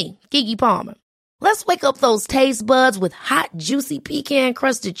 It's me, Keke Palmer. Let's wake up those taste buds with hot, juicy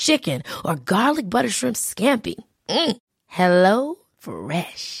pecan-crusted chicken or garlic butter shrimp scampi. Hello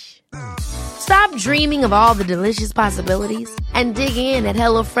Fresh. Stop dreaming of all the delicious possibilities and dig in at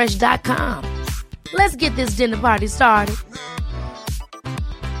HelloFresh.com. Let's get this dinner party started.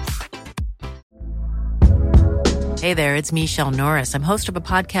 Hey there, it's Michelle Norris. I'm host of a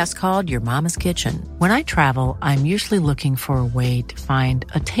podcast called Your Mama's Kitchen. When I travel, I'm usually looking for a way to find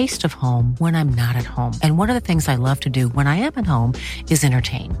a taste of home when I'm not at home. And one of the things I love to do when I am at home is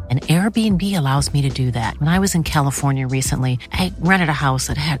entertain. And Airbnb allows me to do that. When I was in California recently, I rented a house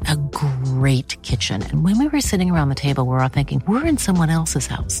that had a great kitchen. And when we were sitting around the table, we were all thinking, we're in someone else's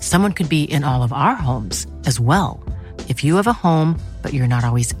house. Someone could be in all of our homes as well. If you have a home, but you're not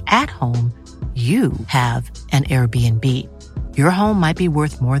always at home, you have an Airbnb. Your home might be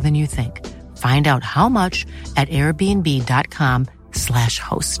worth more than you think. Find out how much at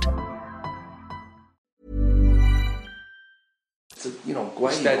airbnb.com/host.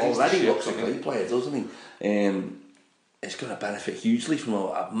 Gueye already looks like a great player, doesn't he? is going to benefit hugely from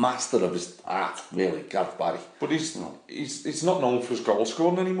a master of his art, really, Gareth Barry. But he's not known for his goal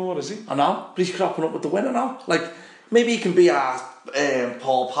scoring anymore, is he? I know, but he's cropping up with the winner now. Like, maybe he can be our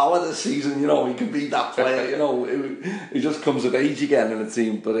Paul Power this season, you know, he can be that player, you know, he just comes of age again in the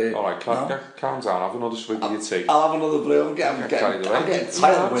team. But alright, calm down, have another swig of your tea. I'll have another brew. I'm getting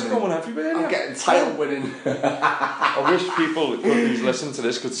title winning. Going everywhere, I'm getting title winning. I wish people who's listening to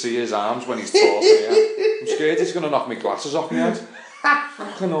this could see his arms when he's talking. Yeah. I'm scared he's going to knock my glasses off my head.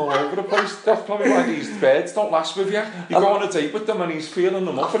 Fucking all over the place. That's probably why these birds don't last with you. You go on a date with them and he's feeling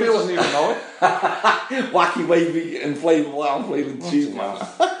them up, but he doesn't even know it. Wacky, wavy, inflatable, outflating cheese, man.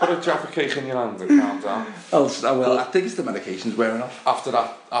 Put a Jaffa cake in your hand and calm down. Well, I think it's the medication's wearing off. After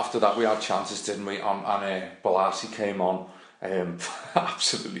that, we had chances, didn't we? And Balassi came on.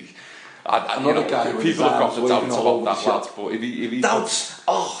 Absolutely. Another guy. People have got the doubts about that lad, but if he doubts.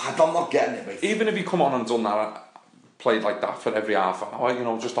 I'm not getting it, mate. Even if he come on and done that. Played like that for every half hour, you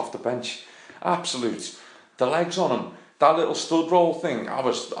know, just off the bench. Absolute. The legs on him. That little stud roll thing. I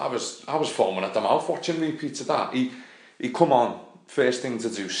was foaming at the mouth watching repeats of that. He come on, first thing to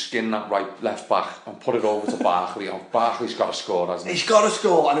do, skin that left back and put it over to Barkley. Oh, Barkley's got to score, hasn't he? He's got to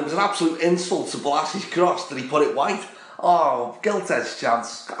score, and it was an absolute insult to Bolassi's cross that he put it wide. Oh, Gilted's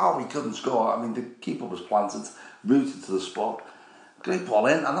chance. Oh, he couldn't score. I mean, the keeper was planted, rooted to the spot. Great ball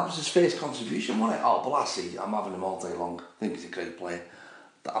in, and that was his first contribution, wasn't it? Oh, Balassi, I'm having him all day long. I think he's a great player.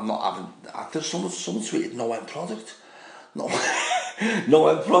 I'm not having. There's someone tweeted no end product. No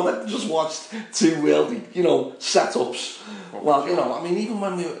end product. Just watched two worldy, you know, setups. Well, you know, I mean, even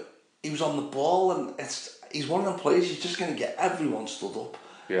when he was on the ball, and he's one of them players. He's just going to get everyone stood up.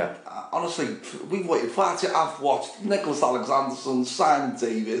 Yeah. Honestly, we've waited far too. I've watched Nicholas Alexanderson, Simon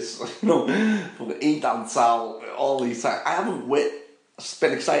Davis, you know, Edan Tal, all these times. I haven't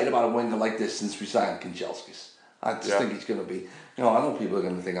been excited about a winger like this since we signed Kanchelskis. I just think he's going to be, you know, I know people are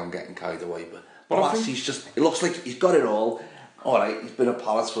going to think I'm getting carried away, but he's just, it looks like he's got it all. Alright, he's been at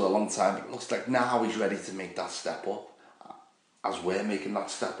Palace for a long time, but it looks like now he's ready to make that step up. As we're making that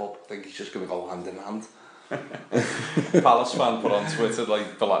step up, I think he's just going to go hand in hand. Palace fan put on Twitter,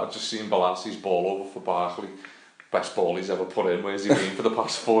 like, just seeing Bolassi's ball over for Barkley. Best ball he's ever put in. Where's he been for the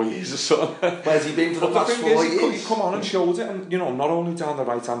past 4 years or so? Where's he been for the past 4 years? He come on and showed it, and you know, not only down the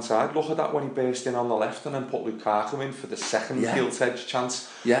right hand side. Look at that when he burst in on the left and then put Lukaku in for the second gilt edge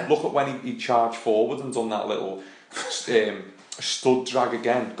chance. Yeah. Look at when he charged forward and done that little stud drag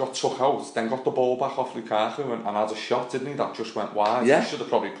again. Got took out, then got the ball back off Lukaku and had a shot, didn't he? That just went wide. Yeah. He should have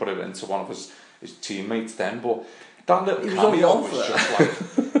probably put it into one of his teammates then, but that little cameo was just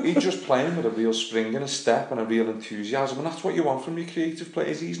like he's just playing with a real spring in his step and a real enthusiasm, and that's what you want from your creative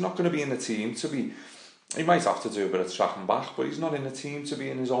players. He's not going to be in the team to be, he might have to do a bit of tracking back, but he's not in the team to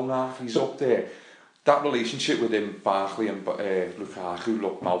be in his own half. He's up there. That relationship with him, Barkley and Lukaku,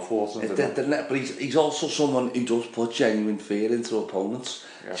 looked mouthwatering. But he's also someone who does put genuine fear into opponents.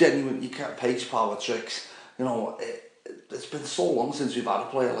 Yeah. Genuine, you can't pace power tricks. You know, it's been so long since we've had a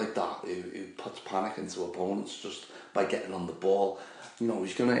player like that who puts panic into opponents just by getting on the ball. You know,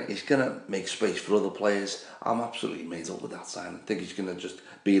 he's gonna make space for other players. I'm absolutely made up with that sign. I think he's gonna just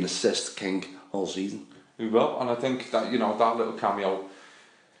be an assist king all season. He will, and I think that, you know, that little cameo,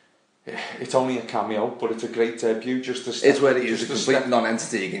 it's only a cameo, but it's a great debut. It's where he is a complete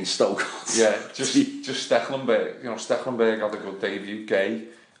non-entity against Stoke. Yeah, just Stekelenburg. You know, Stekelenburg had a good debut. Gay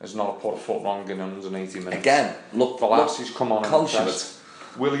has not put a foot wrong in 180 minutes. Again, Bolassi's come on in the test.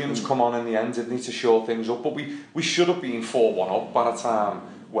 Williams come on in the end, didn't he, to show things up, but we should have been 4-1 up by the time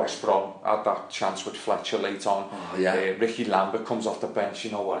West Brom had that chance with Fletcher late on. Ricky Lambert comes off the bench.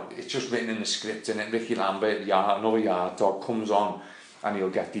 You know what, it's just written in the script, isn't it? Ricky Lambert, another yard dog, comes on and he'll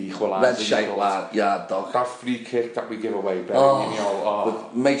get the equaliser. Red shite yard dog. That free kick that we give away,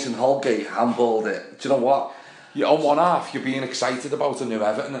 But Mason Holgate handballed it. Do you know what? On one half you're being excited about a new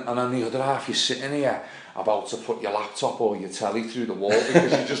Everton, and on the other half you're sitting here about to put your laptop or your telly through the wall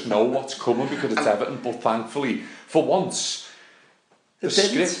because you just know what's coming because it's Everton. But thankfully, for once, the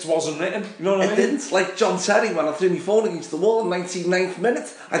script wasn't written. You know what I mean? It didn't. Like John Terry, when I threw my phone against the wall in the 99th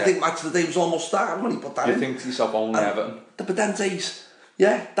minute, I think match of the day was almost starting when he put that in. You think to yourself, only Everton. The Pedentes,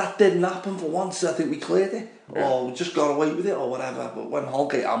 that didn't happen for once. I think we cleared it. Or we just got away with it or whatever. But when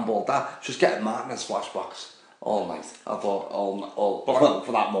Holgate handballed that, just getting Martinez flashbacks all night. I thought,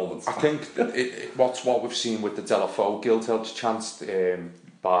 for that moment. I think that what we've seen with the Delafoe gilt-edged chance,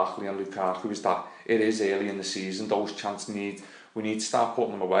 Barkley and Lukaku, is that it is early in the season. Those chances we need to start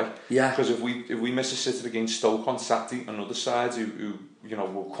putting them away. Yeah. Because if we miss a sitter against Stoke on Saturday, another side who you know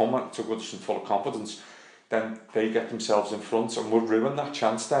will come to Goodison full of confidence, then they get themselves in front and we'll ruin that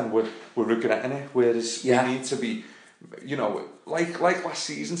chance. Then we're regretting it. Whereas we need to be you know, like last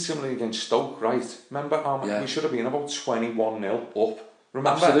season, similarly against Stoke, right? Remember, we should have been about 21-0 up.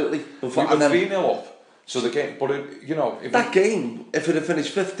 Remember? Absolutely. We were 3-0 up. So the game, but if it had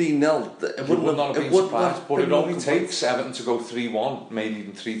finished 15-0, it would not have been surprised. But it only takes Everton to go 3-1, maybe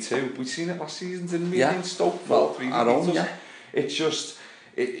even 3-2. We'd seen it last season, didn't we? Against Stoke, 4-3. It's just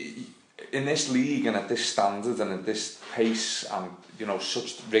in this league and at this standard and at this pace and, you know,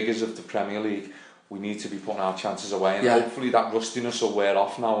 such rigours of the Premier League, we need to be putting our chances away, and hopefully that rustiness will wear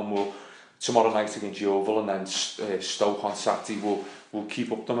off now, and we'll tomorrow night against Yeovil and then Stoke on Saturday we'll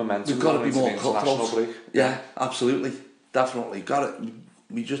keep up the momentum. We've got to be more cutthroat. Yeah, absolutely, definitely got it.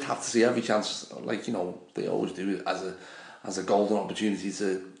 We just have to see every chance, like, you know, they always do, as a golden opportunity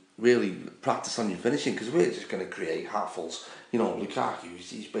to really practice on your finishing, because we're just going to create hatfuls. You know, Lukaku,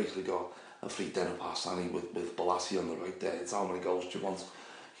 he's basically got a free dinner pass, and he with Balassi on the right there. It's how many goals do you want?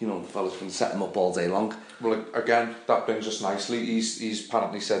 You know, the fella's can set him up all day long. Well, again, that brings us nicely. He's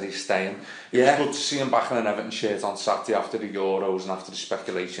apparently said he's staying. It was good to see him back in an Everton shirt on Saturday after the Euros and after the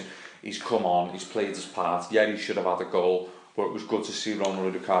speculation. He's come on, he's played his part. Yeah, he should have had a goal, but it was good to see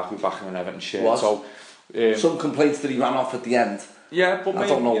Romelu Lukaku back in an Everton shirt. So, some complaints that he ran off at the end. Yeah, but I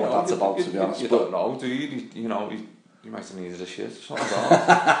don't know what that's about, to be honest. You don't know, do you? You know, he might have needed a shirt or something like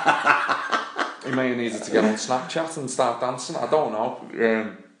that. He may have needed to get on Snapchat and start dancing. I don't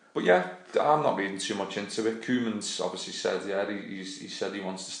know. But yeah, I'm not reading too much into it. Koeman's obviously said, he said he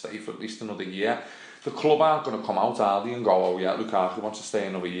wants to stay for at least another year. The club aren't going to come out, are they, and go, oh yeah, Lukaku wants to stay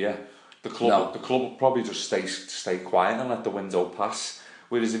another year. The club will probably just stay quiet and let the window pass.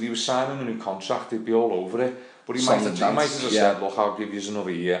 Whereas if he was signing a new contract, he'd be all over it. But he might have just said, look, I'll give you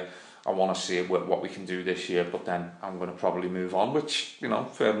another year. I want to see what we can do this year, but then I'm going to probably move on, which, you know,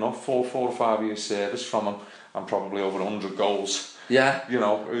 fair enough. 4 or 5 years service from him and probably over 100 goals. Yeah, you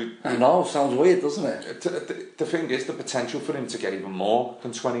know, I know, sounds weird, doesn't it? The thing is, the potential for him to get even more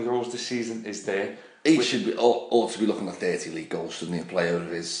than 20 goals this season is there. He ought to be looking at 30 league goals, shouldn't he? A player of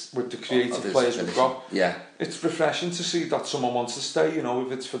his, with the creative players we've got. Yeah, it's refreshing to see that someone wants to stay. You know,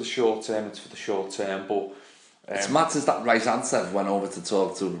 if it's for the short term, it's for the short term. But it's mad since that Ryzantsev went over to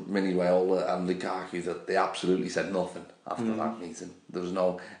talk to Mini Raiola and Lukaku that they absolutely said nothing after that meeting. There was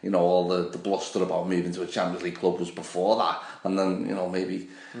no, you know, all the bluster about moving to a Champions League club was before that, and then, you know, maybe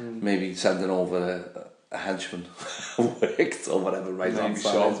sending over a henchman worked or whatever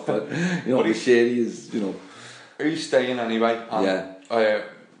Ryzantsev is, but you know, Shady is, you know, he's staying anyway. And,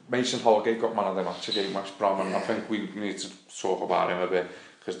 Mason Holgate got man of the match against West Brom, and I think we need to talk about him a bit,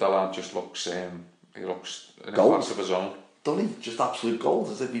 because the lad just looks. He looks in a class of his own. Doesn't he? Just absolute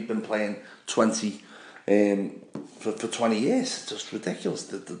goals, as if he'd been playing 20 for 20 years. It's just ridiculous.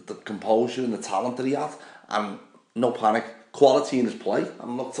 The composure and the talent that he had, and no panic, quality in his play,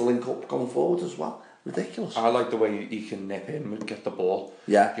 and look to link up going forward as well. Ridiculous. I like the way he can nip in and get the ball.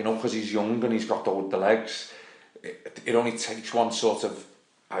 Yeah. You know, because he's young and he's got the legs. It only takes one sort of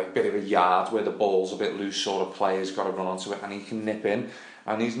a bit of a yard where the ball's a bit loose, or a player's got to run onto it, and he can nip in.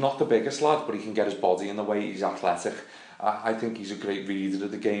 And he's not the biggest lad, but he can get his body in the way. He's athletic. I think he's a great reader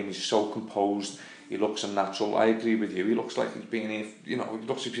of the game. He's so composed. He looks unnatural. I agree with you. He looks like he's been here, you know, he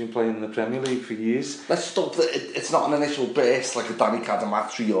looks like he's been playing in the Premier League for years. Let's stop that. It's not an initial burst like a Danny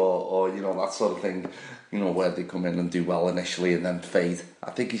Cadamatri or you know, that sort of thing, you know, where they come in and do well initially and then fade.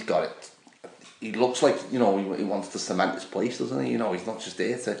 I think he's got it. He looks like, you know, he wants to cement his place, doesn't he? You know, he's not just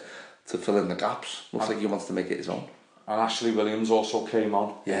there to fill in the gaps. Looks like he wants to make it his own. And Ashley Williams also came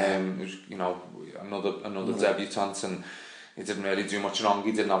on. Was, you know, another debutant, and he didn't really do much wrong.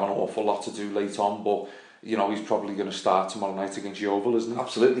 He didn't have an awful lot to do late on, but you know, he's probably going to start tomorrow night against Yeovil, isn't he?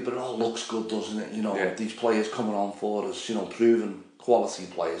 Absolutely, but it all looks good, doesn't it? You know, these players coming on for us, you know, proven quality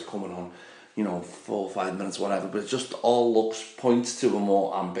players coming on, you know, 4 or 5 minutes, whatever. But it just all points to a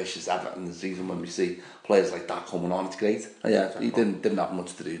more ambitious Everton this season when we see players like that coming on. It's great. Yeah, exactly. He didn't have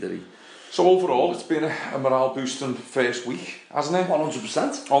much to do, did he? So overall, it's been a morale boosting first week, hasn't it?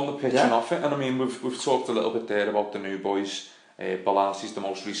 100%. On the pitch and off it. And I mean, we've talked a little bit there about the new boys. Balassi's the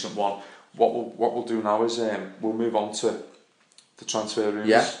most recent one. What we'll do now is we'll move on to the transfer rumours.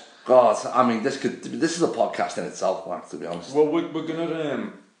 Yeah. God, I mean, this is a podcast in itself, Mark, to be honest. Well, we're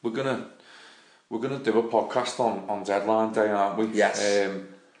gonna do a podcast on deadline day, aren't we? Yes.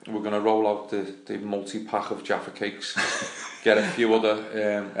 We're gonna roll out the multi-pack of Jaffa cakes. Get a few other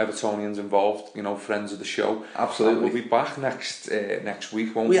Evertonians involved, you know, friends of the show. Absolutely. And we'll be back next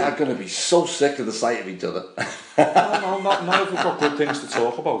week, won't we? We are going to be so sick of the sight of each other. No, not if we've got good things to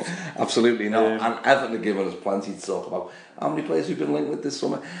talk about. Absolutely not. And Everton have given us plenty to talk about. How many players we've been linked with this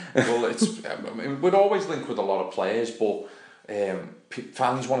summer? Well, I mean, we're always linked with a lot of players, but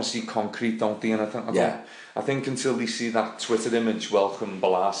fans want to see concrete, don't they? And I think until they see that Twitter image, welcome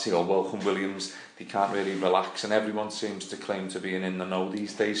Balassi or welcome Williams, they can't really relax, and everyone seems to claim to be in the know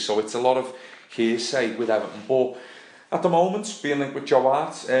these days. So it's a lot of hearsay with Everton. But at the moment, being linked with Joe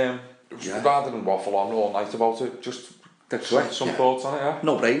Hart, rather than waffle on all night about it, just some thoughts on it. Yeah,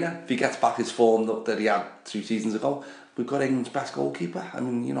 no brainer. If he gets back his form that he had 2 seasons ago, we've got England's best goalkeeper. I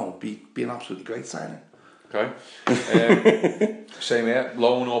mean, be an absolutely great signing. Okay. Same here.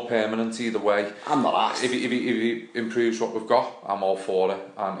 Loan or permanent, either way. I'm not asked. If he improves what we've got, I'm all for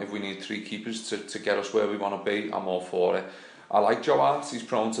it. And if we need 3 keepers to get us where we want to be, I'm all for it. I like Joe Hart. He's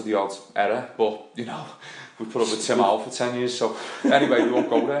prone to the odd error, but we put up with Tim Howell for 10 years. So anyway, we won't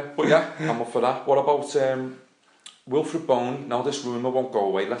go there. But yeah, I'm up for that. What about Wilfred Boney? Now this rumour won't go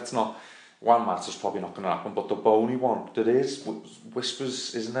away. Let's not. One match is probably not going to happen, but the Boney one, there is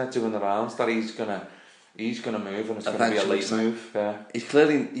whispers, isn't there, doing the rounds that he's gonna move, and it's going to be a late move. Yeah. He's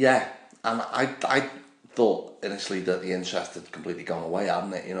clearly, and I thought initially that the interest had completely gone away,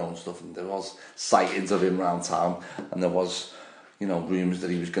 hadn't it, and stuff, and there was sightings of him around town, and there was, rumours that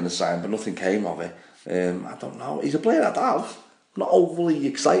he was going to sign, but nothing came of it. I don't know, he's a player I'd have. I'm not overly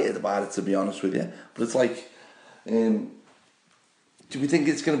excited about it, to be honest with you, but it's like, do we think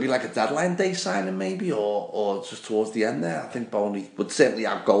it's going to be like a deadline day signing maybe, or just towards the end there? I think Boney would certainly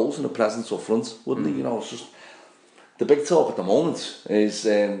have goals and a presence up front, wouldn't he? It's just the big talk at the moment is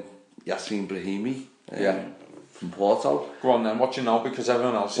Yassine Brahimi from Porto. Go on then, what do you know? Because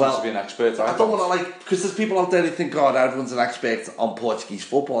everyone else seems to be an expert. I don't want to because there's people out there who think, God, everyone's an expert on Portuguese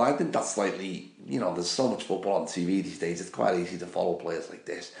football. I think that's slightly, there's so much football on TV these days, it's quite easy to follow players like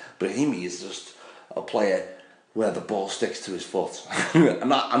this. Brahimi is just a player where the ball sticks to his foot.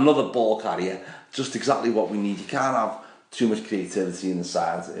 Another ball carrier, just exactly what we need. You can't have too much creativity in the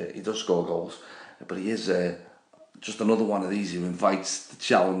side. He does score goals, but he is just another one of these who invites the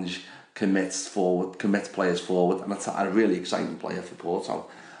challenge, commits players forward, and that's a really exciting player for Porto.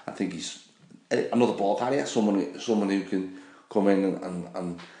 I think he's another ball carrier, someone who can come in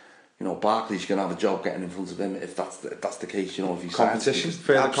and Barkley's going to have a job getting in front of him if that's the case. If he's competition,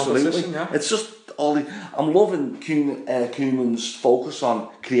 further competition. Yeah, it's just I'm loving Koeman's focus on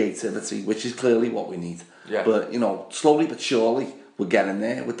creativity, which is clearly what we need. Yeah. But slowly but surely we're getting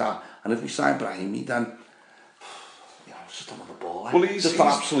there with that. And if we sign Brahimi, then it's just another baller. Well, he's an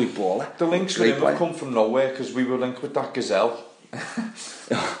absolute baller. The links with him have come from nowhere because we were linked with that gazelle.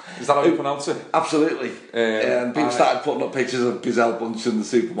 Is that how you pronounce it? Absolutely. And people started putting up pictures of Gazelle Bunch in the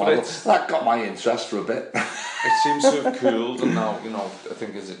supermarket. That got my interest for a bit. It seems to have cooled, and now I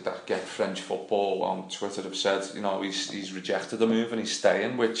think that Get French Football on Twitter have said he's rejected the move and he's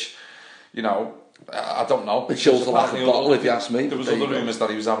staying, which I don't know. It shows a lack of bottle, if you ask me. There was other rumours that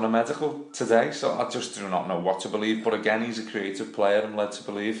he was having a medical today, so I just do not know what to believe. But again, he's a creative player, I'm led to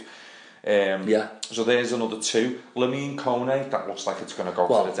believe. So there's another 2. Lamine Kone, that looks like it's going to go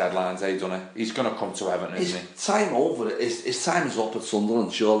to the deadline day, doesn't it? He's going to come to Everton, isn't he? His time is up at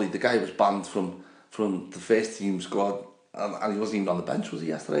Sunderland, surely. The guy was banned from the first team squad, and he wasn't even on the bench, was he,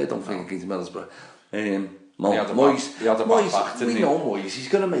 yesterday? I don't think against Middlesbrough. Moyes, we know Moyes, he's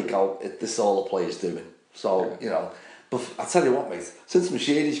going to make out this all the players doing. So, but I tell you what, mate, since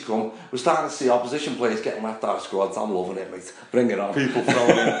Machini's come, we're starting to see opposition players getting left out of squads. I'm loving it, mate. Bring it on. People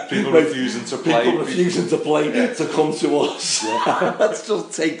throwing in, people refusing to play. People refusing to play to come to us. Yeah. Let's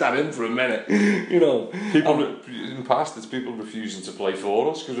just take that in for a minute. People in the past, it's people refusing to play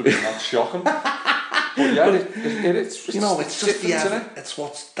for us because we've been that shocking. But yeah, it's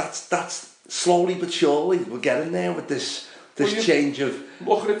just that's slowly but surely we're getting there with this change of.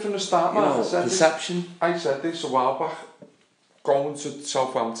 Look at it from the start, man. Perception. I said this a while back. Going to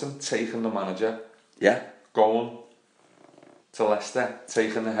Southampton, taking the manager. Yeah. Going to Leicester,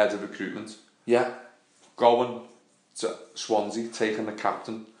 taking the head of recruitment. Yeah. Going to Swansea, taking the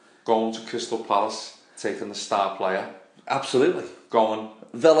captain. Going to Crystal Palace, taking the star player. Absolutely. Going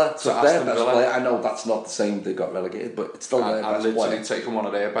Villa to their best player. I know that's not the same, they got relegated, but it's still their best player. And taking one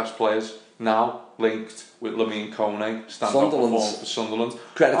of their best players. Now linked with Lamine Kone, stand-up performer for Sunderland.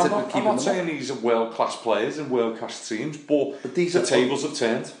 I'm not saying these are world-class players in world-class teams, but these tables have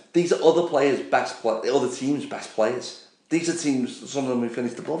turned. These are other players' other teams' best players. These are teams, some of them who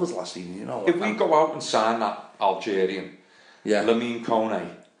finished above us last season, If we go out and sign that Algerian, Lamine Kone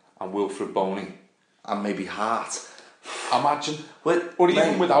and Wilfred Boney, and maybe Hart. Imagine,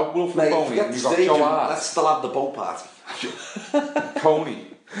 even without Wilfred Boney, you've got Joe Hart. Let's still have the boat party.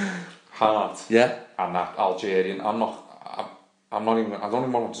 Kone, Hart, and that Algerian. I don't even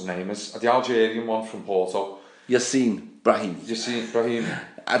know what his name is. The Algerian one from Porto. Yassine Brahimi. Yassine Brahimi.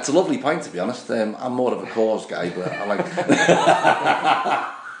 It's a lovely point, to be honest. I'm more of a cause guy, but I like...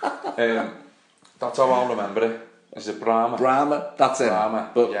 That's how I'll remember it. Is it Brahma? Brahma, that's it.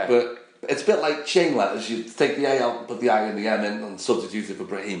 Brahma, but yeah. But it's a bit like chain letters. You take the A out, put the I and the M in, and substitute it for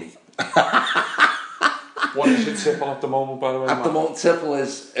Brahimi. What is your tipple at the moment, by the way, At the moment, tipple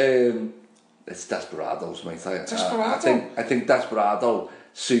is... it's Desperados, mate. Desperado? I think Desperado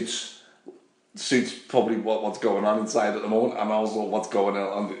suits probably what's going on inside at the moment, and also what's going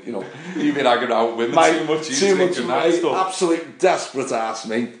on, you know. You've been hanging out with me too much. Too much, mate. Absolute desperate ass,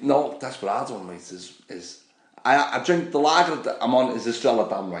 mate. No, Desperado, mate, is I drink the lager that I'm on is Estrella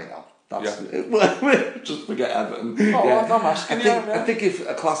Damm right now. That's just forget Everton. I'm asking I think if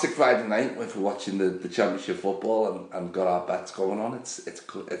a classic Friday night, if we're watching the Championship football and got our bets going on, it's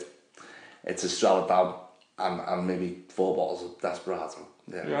Estrella Damm and maybe 4 bottles of Desperado.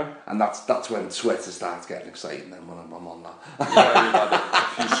 Yeah. And that's when Twitter starts getting exciting. Then when I'm on that. Yeah, you've had a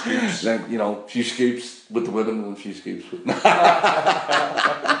few scoops. Then, you know, a few scoops with the women and a few scoops with.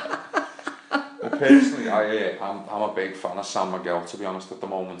 Well, personally, I'm a big fan of San Miguel, to be honest, at the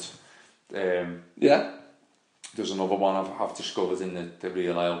moment. There's another one I've discovered in the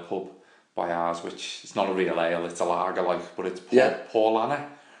Real Ale pub by ours, which it's not a real ale, it's a lager, like, but it's Paul Anne.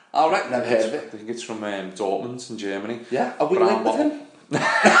 All right, never heard of it. I think it's from Dortmund in Germany. Yeah, are we linked with him?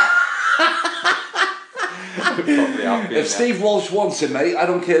 If Steve Walsh wants him, mate, I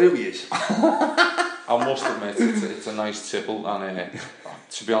don't care who he is. I must admit, it's a nice tipple, and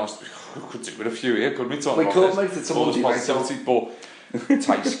to be honest, we could do with a few here, couldn't we? We could, mate, it's a Monday night. But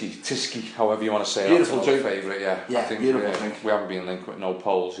Tiski, however you want to say it. Beautiful drink. Favourite, yeah. Yeah, I think beautiful drink. We haven't been linked with no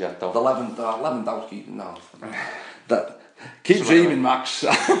polls yet, though. The Lewandowski, no. Keep dreaming, Max.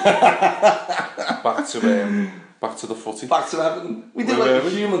 Back to the footy. Back to Everton. We did like a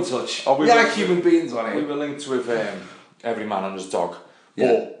human touch. We are human beings on it. We were linked with every man and his dog. Yeah.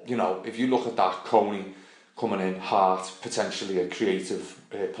 But, you know, if you look at that, Coney coming in, Hart, potentially a creative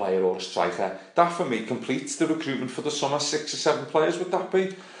player or a striker, that for me completes the recruitment for the summer. 6 or 7 players, would that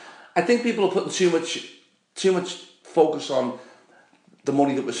be? I think people are putting too much focus on the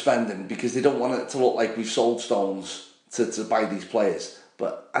money that we're spending because they don't want it to look like we've sold stones to buy these players.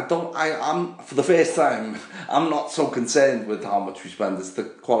 But I'm for the first time, I'm not so concerned with how much we spend. It's the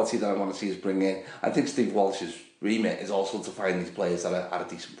quality that I want to see us bring in. I think Steve Walsh's remit is also to find these players at a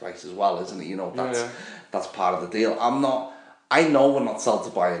decent price as well, isn't it? You know, that's part of the deal. I know we're not sell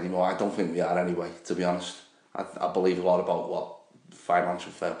to buy anymore. I don't think we are anyway, to be honest. I believe a lot about what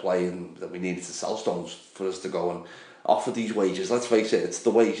financial fair play and that we needed to sell stones for us to go and offer these wages. Let's face it, it's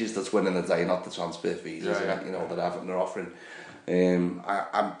the wages that's winning the day, not the transfer fees, isn't it? You know, that Everton are offering. I'm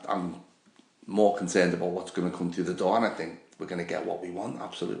more concerned about what's going to come through the door, and I think we're going to get what we want.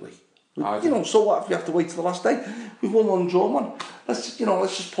 Absolutely. So what if we have to wait till the last day? We've won one, drawn one. Let's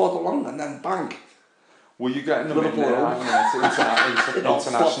just plod along and then bang. Were you getting them in there?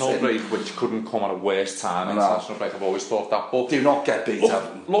 International break, which couldn't come at a worse time. International break, I've always thought that. But do not get beat.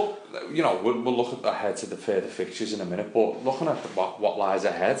 Look, you know, we'll look ahead to the further fixtures in a minute. But looking at what lies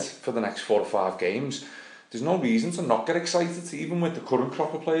ahead for the next 4 or 5 games, there's no reason to not get excited, even with the current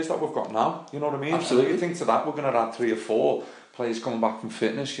crop of players that we've got now. You know what I mean? Absolutely. I think to that we're going to add 3 or 4 players coming back from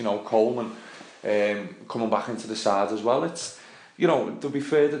fitness. You know, Coleman coming back into the side as well. It's, you know, there'll be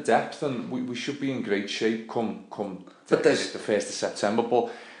further depth, and we should be in great shape come the 1st of September. But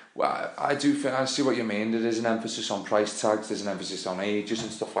I see what you mean. There is an emphasis on price tags, there's an emphasis on ages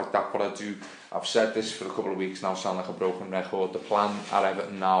and stuff like that. But I've said this for a couple of weeks now, sound like a broken record. The plan at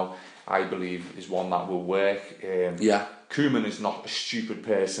Everton now, I believe, is one that will work. Koeman is not a stupid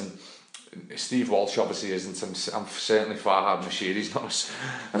person. Steve Walsh obviously isn't. I'm certainly Farhad Moshiri. He's not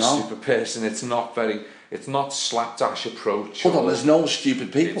a stupid person. It's not slapdash approach. Hold on, there's no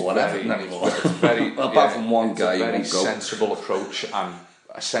stupid people at Everton anymore. Apart from one guy, it's a very sensible approach and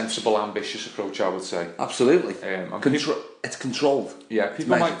a sensible, ambitious approach, I would say. Absolutely. It's controlled. Yeah,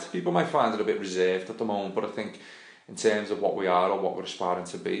 people might find it a bit reserved at the moment, but I think in terms of what we are or what we're aspiring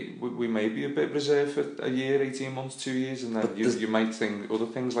to be, we may be a bit reserved for a year, 18 months, 2 years, and then you might think other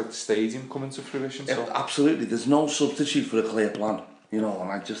things like the stadium come into fruition. So. Absolutely, there's no substitute for a clear plan, you know, and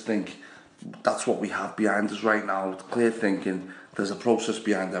I just think that's what we have behind us right now. Clear thinking, there's a process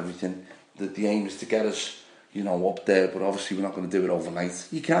behind everything. The aim is to get us, you know, up there, but obviously we're not going to do it overnight.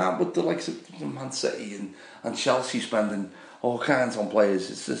 You can't, with the likes of Man City and Chelsea spending all kinds on players.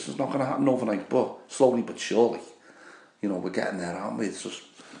 It's not going to happen overnight, but slowly but surely. You know, we're getting there, aren't we? It's just...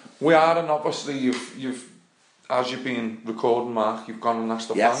 We are, and obviously you've as you've been recording, Mark, you've gone and asked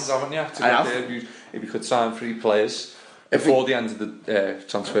the fans, haven't you? To get there, if you could sign 3 players, before the end of the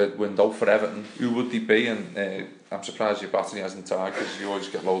transfer window for Everton, who would they be? And I'm surprised your battery hasn't died because you always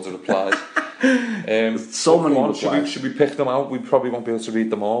get loads of replies. So many replies. Should we pick them out? We probably won't be able to read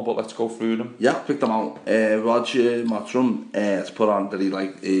them all, but let's go through them. Yeah, pick them out. Roger Mottram has put on that he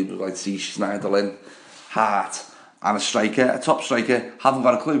would like to see Schneiderlin, Hart, and a striker, a top striker. Haven't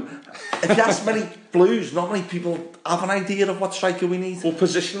got a clue. If you ask many Blues, not many people have an idea of what striker we need. Well,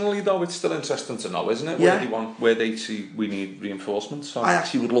 positionally though, it's still interesting to know, isn't it? Yeah. Where they see we need reinforcements. So. I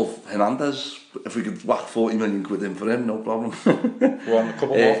actually would love Hernandez. If we could whack 40 million quid in for him, no problem. One, a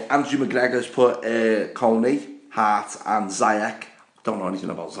couple more. Andrew McGregor's put Coney, Hart, and Ziyech. Don't know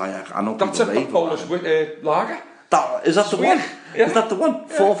anything about Ziyech. I know that's people a Polish lager. Is that the Sweet. one? Yeah. Is that the one?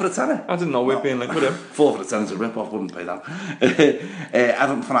 Yeah. 4 for a tenner. I didn't know we'd been linked with him. 4 for a tenner is a rip-off, wouldn't pay that.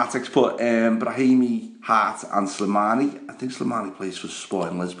 Everton Fanatics put Brahimi, Hart, and Slimani. I think Slimani plays for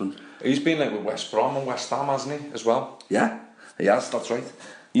Sporting Lisbon. He's been linked with West Brom and West Ham, hasn't he, as well? Yeah, he has, that's right.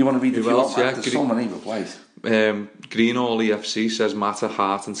 You want to read the few out, yeah, there's so many replies. Greenall EFC says Mata,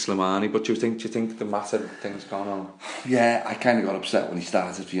 Hart and Slimani, but do you think the Mata thing's gone on? Yeah, I kind of got upset when he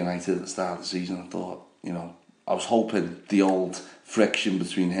started for United at the start of the season. I thought, I was hoping the old friction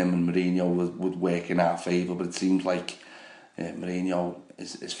between him and Mourinho would work in our favour, but it seems like Mourinho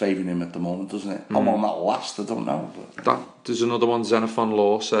is favouring him at the moment, doesn't it? How long that'll last, I don't know. But. There's another one, Xenophon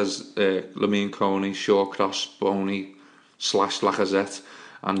Law says Lamine Coney, Shawcross, Boney / Lacazette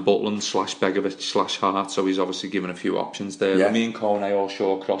and Butland / Begovic / Hart, so he's obviously given a few options there. Yeah. Lamine Coney or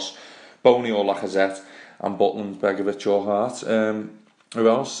Shawcross, Boney or Lacazette and Butland, Begovic or Hart. Who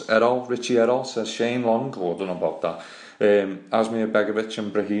else? Richie Errol says Shane Long. I don't know about that. Asmir Begovic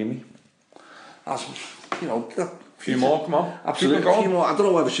and Brahimi. A few more, come on. Absolutely, a few more. I don't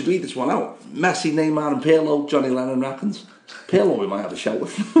know whether I should read this one out. Messi, Neymar and Pirlo, Johnny Lennon reckons. Pirlo we might have a shout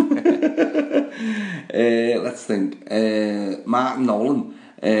with. Let's think. Martin Nolan.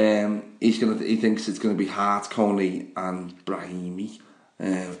 He thinks it's going to be Hart, Coney and Brahimi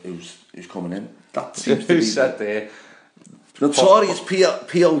who's coming in. That seems to be... Who said there? Notorious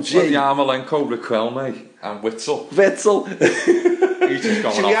POG. Well, Yarmolenko, Riquelme and Witzel. He's just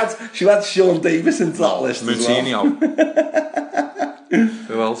going off. She had Sean Davis into that list Moutinho. as well.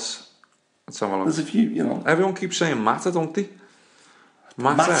 Who else? Let's have a look. There's a few, Everyone keeps saying Mata, don't they?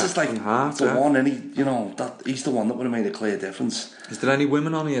 Mata's like Hart, the one, and he's the one that would have made a clear difference. Is there any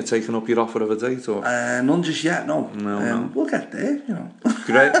women on here taking up your offer of a date? Or? None just yet, no. No. We'll get there,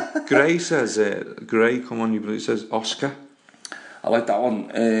 Gray says, come on, he says Oscar. I like that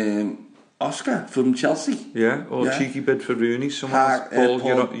one. Oscar from Chelsea. Yeah, or cheeky bid for Rooney. Someone Paul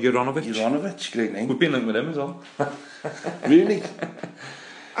Juranovic. Juranovic, great name. We've been linked with him as well. Rooney.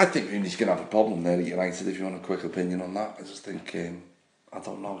 I think Rooney's going to have a problem there at United, if you want a quick opinion on that. I just think, I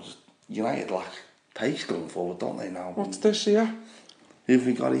don't know, United lack pace going forward, don't they now? What's this here? Who have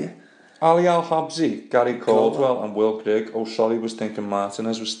we got here? Ali Al-Habsi, Gary Caldwell and Will Grigg. Oh, sorry, was thinking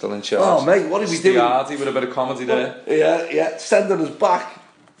Martinez was still in charge. Oh, mate, what are we doing? Stiardi with a bit of comedy there. Yeah, sending us back.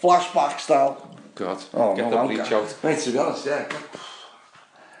 Flashback style. God, get the bleach out. Mate, to be honest,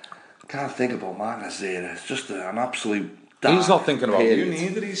 can't think about Martinez there. It's just an absolute... He's not thinking about you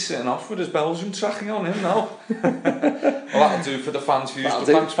neither. He's sitting off with his Belgian tracking on him now. Well, that'll do for the fans views. But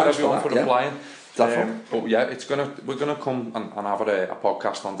thanks for everyone for applying. But yeah, we're gonna come and have a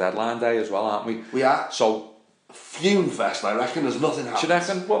podcast on deadline day as well, aren't we? We are. So fume fest, I reckon. There's nothing happening. Do you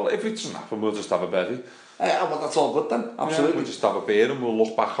reckon? Well, if it doesn't happen, we'll just have a bevy. Well, that's all good then. Absolutely. We'll just have a beer and we'll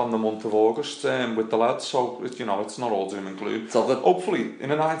look back on the month of August with the lads. So it's not all doom and gloom. It's all good. Hopefully, in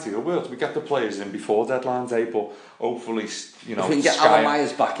an ideal world, we get the players in before deadline day. But hopefully, if we can get Alan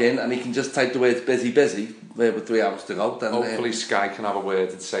Myers back in and he can just type the words busy with 3 hours to go, then hopefully Sky can have a word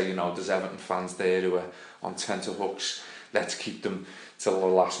and say, there's Everton fans there who are on tenterhooks. Let's keep them till the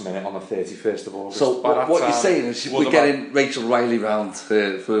last minute on the 31st of August. So what you're saying is we're getting Rachel Riley round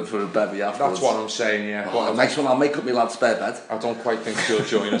for a bevy afterwards. That's what I'm saying, yeah. Next one, I'll make up my lad's spare bed. I don't quite think she'll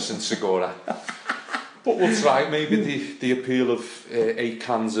join us in Segura. But we'll try. Maybe the appeal of 8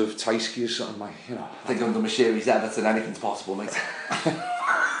 cans of Tyskie or something like, I think under Mashiri's Everton, anything's possible, mate.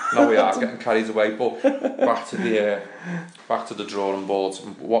 No, we are getting carried away. But back to the drawing board.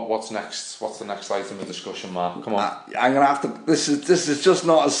 What's next? What's the next item of discussion, Mark? Come on. I'm gonna have to. This is just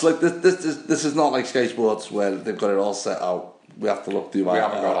not as slick. This is not like Sky Sports where they've got it all set out. We have to look through. We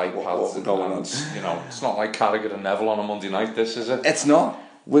haven't got iPads and going on. It's not like Carragher and Neville on a Monday night. This is it. It's not.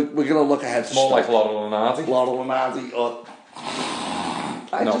 We're gonna look ahead. It's more like Laurel and Hardy. Laurel and Hardy.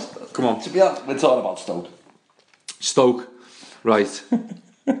 Come on. To be honest, we're talking about Stoke. Stoke, right.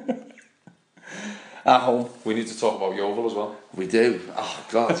 At home. We need to talk about Yeovil as well. We do. Oh,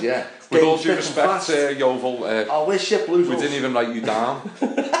 God, yeah. With all due respect, Yeovil, we're ship losers. We didn't even write you down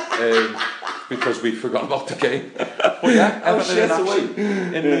because we forgot about the game. But yeah, Everton in action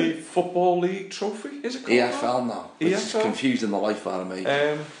in the Football League Trophy, is it called? EFL now. It's confusing the life out of me.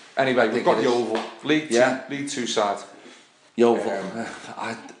 Anyway, we've got Yeovil, League 2 side. Yeovil.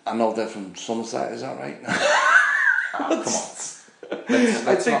 I know they're from Somerset, is that right? Come on.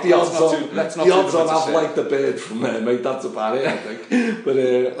 I think the odds on I've liked the bird from there, mate. That's about it, I think. But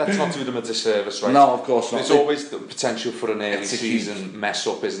let's not do them a disservice, right? No, of course not. There's always the potential for an early season mess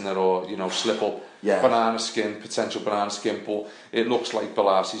up, isn't there? Or slip up. Yeah. Potential banana skin. But it looks like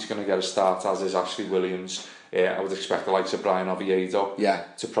Balasi's going to get a start, as is Ashley Williams. I would expect the likes of Brian Oviedo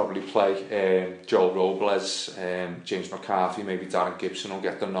to probably play. Joel Robles, James McCarthy, maybe Darren Gibson will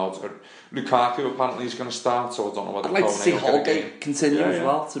get the nod. Lukaku apparently is going to start, so I don't know whether I'd like to see Holgate continue as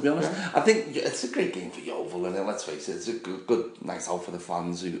well, to be honest. Yeah. I think it's a great game for Yeovil, and let's face it, it's a good night out for the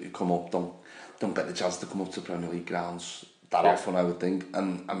fans who come up, don't get the chance to come up to Premier League grounds that often, I would think,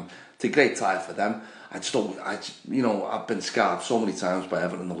 and it's a great tie for them. I've been scarred so many times by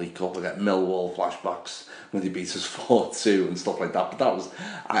Everton in the League Cup. I get Millwall flashbacks when they beat us 4-2 and stuff like that. But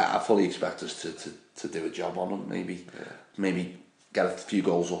I fully expect us to do a job on them. Maybe get a few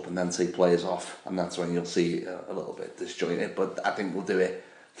goals up and then take players off, and that's when you'll see a little bit disjointed. But I think we'll do it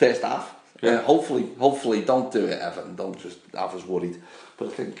first half. Yeah. Hopefully, don't do it, Everton. Don't just have us worried. But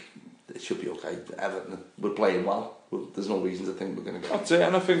I think it should be okay. Everton, we're playing well. There's no reason to think we're going to get. That's it,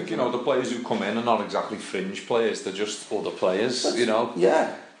 and I think the players who come in are not exactly fringe players; they're just other players.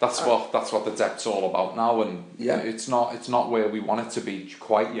 Yeah. That's what the depth's all about now, and it's not where we want it to be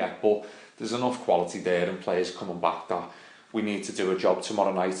quite yet. But there's enough quality there and players coming back that we need to do a job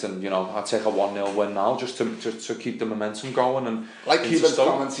tomorrow night. And I'll take a 1-0 win now just to keep the momentum going. And like Cuban's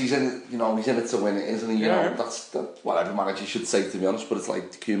comments, he's in it. He's in it to win it, isn't he? That's what every manager should say, to be honest. But it's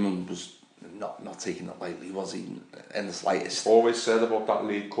like Cuban was not taking it lightly, was he? In the slightest. Always said about that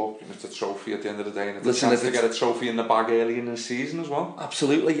League Cup, it's a trophy at the end of the day, and it's a chance to get a trophy in the bag early in the season as well.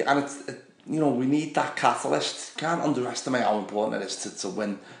 Absolutely, and we need that catalyst. Can't underestimate how important it is to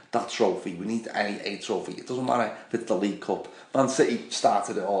win that trophy. We need a trophy. It doesn't matter if it's the League Cup. Man City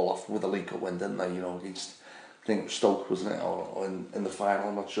started it all off with a League Cup win, didn't they? Against, I think it was Stoke, wasn't it, or in the final?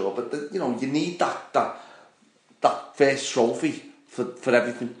 I'm not sure, but you need that first trophy for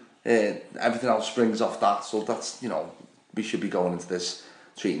everything. Everything else springs off that, so that's we should be going into this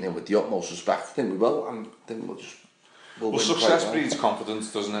treating him with the utmost respect. I think we will, and I think we'll success breeds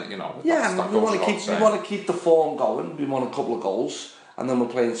confidence, doesn't it? We want to keep the form going. We want a couple of goals, and then we're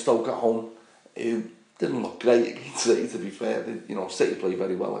playing Stoke at home, who didn't look great against City. To be fair, City played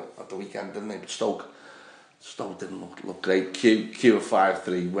very well at the weekend, didn't they? But Stoke didn't look great. Q a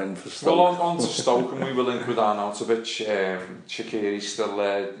 5-3 win for Stoke. Well, on to Stoke, and we will link with Arnautovic. Shaqiri's still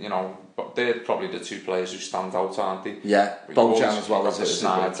there, but they're probably the two players who stand out, aren't they? Yeah, Bojan as well as the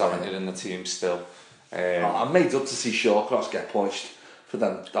Snides, haven't you, in the team still. I'm made up to see Shawcross get punished for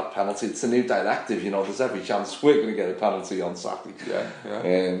that penalty. It's a new directive, there's every chance we're going to get a penalty on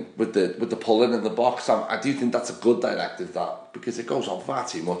Saturday. With the pulling in the box, I do think that's a good directive, that, because it goes on far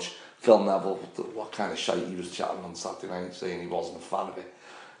too much. Phil Neville, what kind of shite he was chatting on Saturday night, saying he wasn't a fan of it.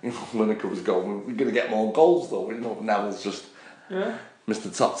 Lineker was going, we're going to get more goals though. Neville's just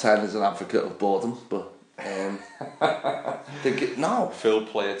Mr. Top 10 is an advocate of boredom, but no. Phil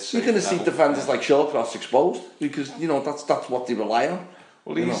played safe. You're going to see defenders like Shawcross exposed, because that's what they rely on.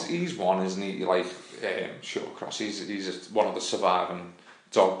 Well, he's one, isn't he? Like Shawcross, he's one of the surviving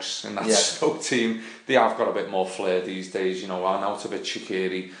dogs in that Stoke team. They have got a bit more flair these days, Arnautovic,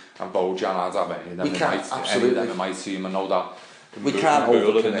 Shaqiri and Bojan. I'd have any of them in my team. I know that we can't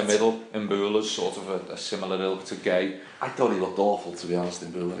overcommit. In the middle, Mbula's sort of a similar ilk to Gay. I thought he looked awful, to be honest,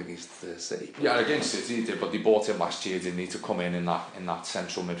 Mbula against City. Yeah, against City he did, but they bought him last year, didn't he, to come in that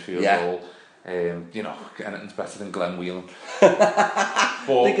central midfield role. Anything's better than Glenn Whelan. I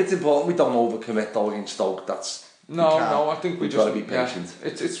think it's important we don't overcommit though against Stoke. No, I think we've got to be patient.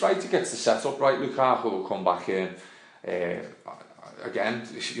 It's right to get the setup right. Lukaku will come back in. Again,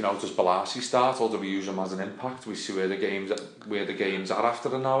 does Balasi start, or do we use him as an impact? We see where the games are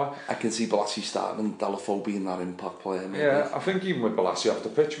after an hour. I can see Balasi starting and Delafau being that impact player. Maybe. Yeah, I think even with Balasi off the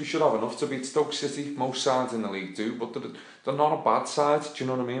pitch, we should have enough to beat Stoke City. Most sides in the league do, but they're not a bad side. Do you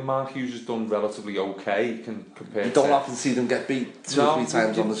know what I mean? Mark Hughes has done relatively okay compared. You don't often see them get beat two or three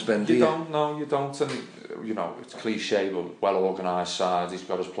times on the spin, do you? You don't. And it's cliche, but well-organised side. He's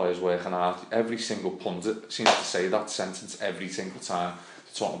got his players working hard. Every single pundit seems to say that sentence every single time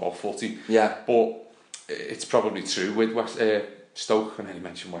they're talking about footy. Yeah. But it's probably true with Stoke, and then you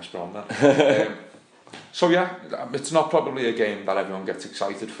mentioned West Brom there. So yeah, it's not probably a game that everyone gets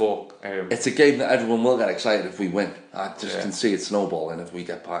excited for. It's a game that everyone will get excited if we win. I just can see it snowballing if we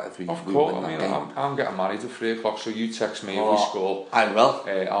get part. If we of course, win I mean, that game. I'm getting married at 3 o'clock, so you text me if we score. I will.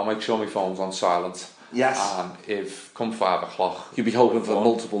 I'll make sure my phone's on silent. Yes. And if come 5 o'clock, you'll be hoping for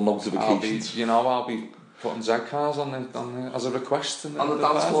multiple notifications. I'll be putting Z cars on the as a request on the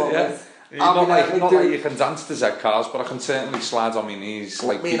dance floor. Yeah. Not like you can dance to Z cars, but I can certainly slide on my knees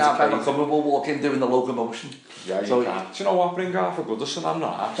like me and Peter will walk in doing the locomotion. Yeah, you can. Do you know what? Bring Arthur Goodison. I'm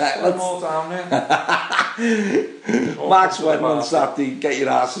not. Let's all down there. Mark's wedding on Saturday. Get your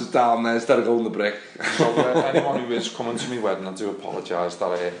asses down there instead of going the brick. So anyone who is coming to my wedding, I do apologise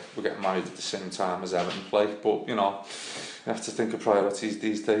that we're getting married at the same time as Everton play. But you know, you have to think of priorities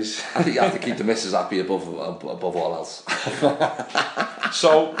these days. I think you have to keep the missus happy above all else.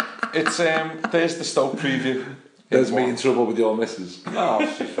 So it's there's the Stoke preview. There's me in trouble with your missus. No,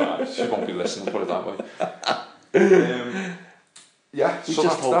 she's fine. She won't be listening, put it that way. Yeah, so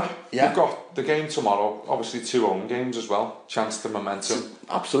that's that. Yeah. We've got the game tomorrow, obviously 2 home games as well, chance to momentum.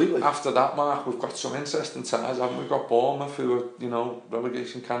 Absolutely. After that, Mark, we've got some interesting ties, haven't we? We've got Bournemouth, who are,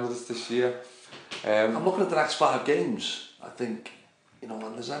 relegation candidates this year. I'm looking at the next 5 games. I think, and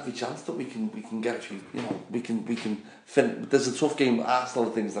there's every chance that we can get a few, we can there's a tough game. Arsenal,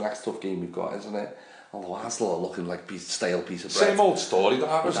 I think, is the next tough game we've got, isn't it? Although Arsenal are looking like a stale piece of bread. Same old story that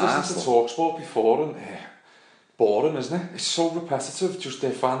I was listening to TalkSport before, and boring, isn't it? It's so repetitive, just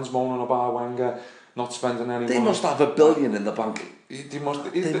their fans moaning about Wenger not spending any money. They must have $1 billion in the bank.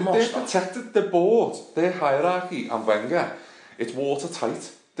 They're protected, their board, their hierarchy, and Wenger, it's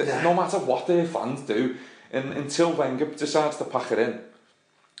watertight. No matter what their fans do, and until Wenger decides to pack it in,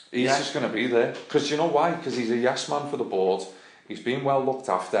 he's just going to be there. Because you know why? Because he's a yes man for the board. He's been well looked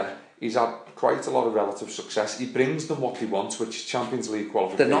after. He's had quite a lot of relative success. He brings them what they want, which is Champions League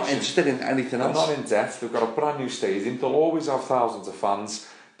qualification. They're not interested in anything else. They're not in debt. They've got a brand new stadium. They'll always have thousands of fans.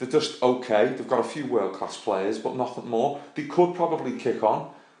 They're just okay. They've got a few world-class players, but nothing more. They could probably kick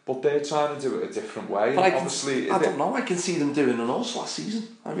on, but they're trying to do it a different way. But I don't know. I can see them doing an us last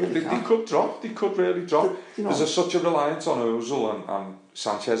season. I really can. They could drop. They could really drop. There's such a reliance on Ozil and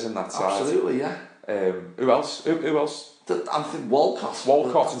Sanchez in that side. Absolutely, yeah. Who else? I think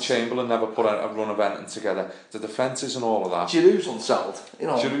Walcott and Chamberlain never put a run of anything together. The defences and all of that. Giroud's unsettled.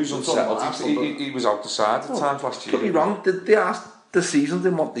 Giroud's unsettled. He was out the side at times last year. Could be wrong. They asked the season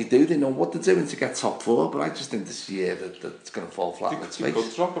in what they do. They know what they're doing to get top 4. But I just think this year that it's going to fall flat on its face.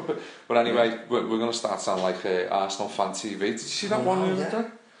 Could drop a bit. But anyway, we're going to start sounding like Arsenal fan TV. Did you see that one the other day?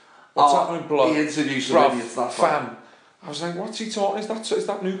 What's happening, blood? He interviewed some idiots that fam. I was like, what's he talking? Is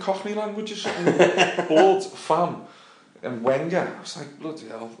that new Cockney language or something? Blood, fam. And Wenger, I was like, bloody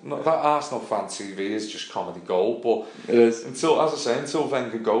hell. No, that Arsenal fan TV is just comedy gold, but it is. Until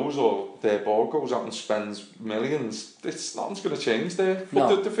Wenger goes or their board goes out and spends millions, nothing's going to change there.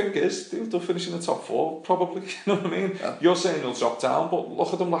 But the thing is, they'll finish in the top 4, probably. You know what I mean? Yeah. You're saying they'll drop down, but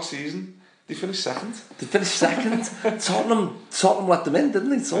look at them last season. They finished second. Tottenham let them in, didn't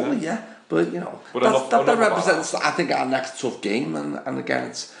they? Totally, yeah. But, that represents, I think, our next tough game. And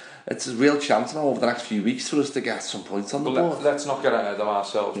again, it's a real chance now over the next few weeks for us to get some points on the board. Let's not get ahead of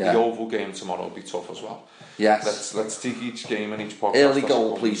ourselves. Yeah. The Oval game tomorrow will be tough as well. Yes. Let's take each game and each podcast. Early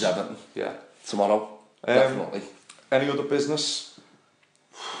goal, please, Everton. Yeah. Tomorrow, definitely. Any other business?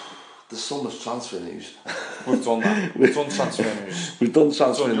 There's so much transfer news. We've done that. We've done transfer news. We've done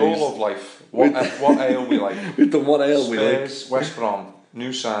transfer news. Your love life. What ale we like. We've done what ale we like. Spurs, West Brom, new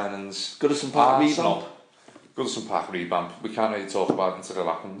signings. Goodison Park revamp. Goodison Park revamp. We can't really talk about it until it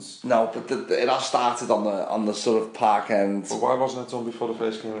happens. No, but it has started on the sort of park end. But why wasn't it done before the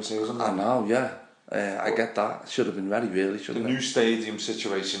first game of the season? I know, yeah. I get that. It should have been ready, really, shouldn't it? The new stadium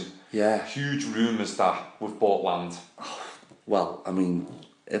situation. Yeah. Huge rumours that we've bought land. Well, I mean,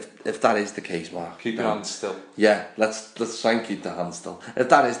 if that is the case, Mark, keep your hands still. Yeah, let's try and keep the hands still. If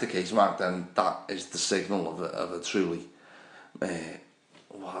that is the case, Mark, then that is the signal of a truly, I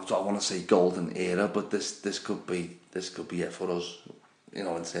want to say golden era, but this could be it for us. In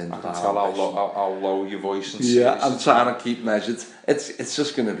terms of I can tell how low your voice and I'm trying to keep measured. It's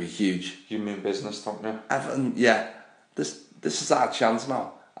just going to be huge. You mean business, don't you? Everton, yeah. This is our chance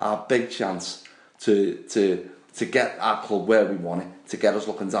now, our big chance to get our club where we want it, to get us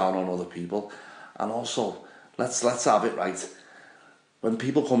looking down on other people, and also let's have it right. When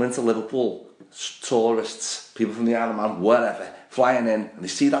people come into Liverpool, tourists, people from the Isle of Man, wherever, flying in, and they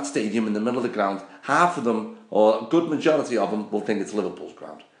see that stadium in the middle of the ground, half of them, or a good majority of them, will think it's Liverpool's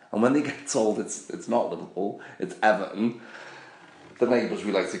ground. And when they get told it's not Liverpool, it's Everton, the neighbours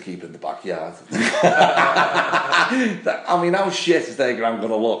we like to keep in the backyard. I mean, how shit is their ground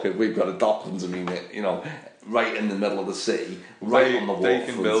going to look if we've got a Docklands, right in the middle of the city, right on the waterfront?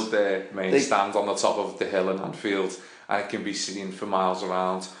 They can build their main stand on the top of the hill in Anfield, and it can be seen for miles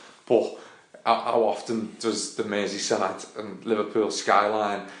around. But how often does the Merseyside and Liverpool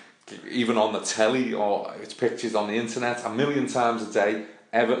skyline, even on the telly or it's pictures on the internet, a million times a day,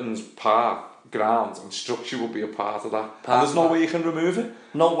 Everton's park, ground and structure will be a part of that. And there's no way you can remove it.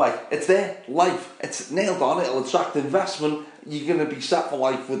 No way. It's there, life. It's nailed on. It'll attract investment. You're going to be set for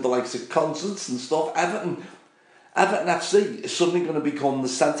life with the likes of concerts and stuff. Everton FC is suddenly going to become the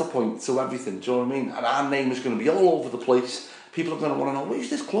centre point to everything. Do you know what I mean? And our name is going to be all over the place. People are going to want to know, where's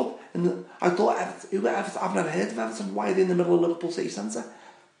this club? And I thought, Everton, I've never heard of Everton. Why are they in the middle of Liverpool City Centre?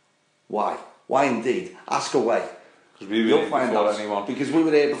 Why? Why indeed? Ask away. Because we were here before anyone. Because we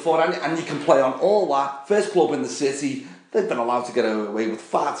were here before and you can play on all that. First club in the city. They've been allowed to get away with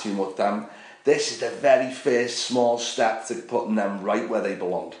far too much then. This is the very first small step to putting them right where they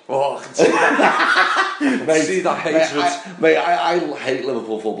belong. Oh, I can see that. Mate, see that hatred. I hate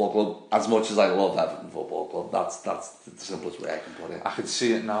Liverpool Football Club as much as I love Everton Football Club. That's the simplest way I can put it. I can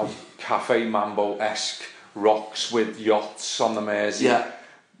see it now. Cafe Mambo-esque rocks with yachts on the Mersey. Yeah.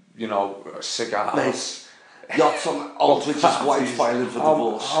 Cigars. Mate. Yachts on Aldrich's wife filing for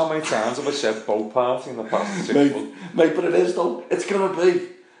divorce. How many times have I said boat party in the past 6 months? Mate, but it is though. It's going to be.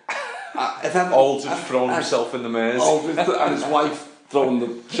 Aldrich throwing himself in the Mersey. Aldrich and his wife throwing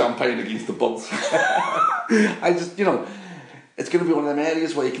the champagne against the boat. It's going to be one of them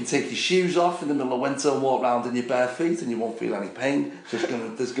areas where you can take your shoes off in the middle of winter and walk around in your bare feet and you won't feel any pain.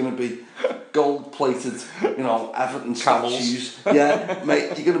 There's going to be gold-plated, Everton statues. Yeah,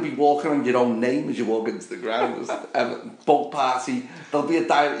 mate, you're going to be walking on your own name as you walk into the ground. There's Everton boat party. There'll be a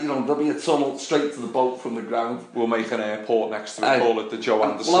tunnel straight to the boat from the ground. We'll make an airport next to it, call it the Joe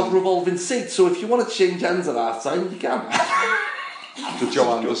Anderson. We'll have revolving seats, so if you want to change ends at half time, you can. The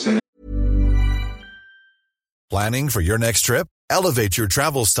Joe Anderson. Planning for your next trip? Elevate your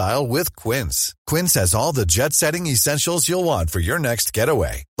travel style with Quince. Quince has all the jet-setting essentials you'll want for your next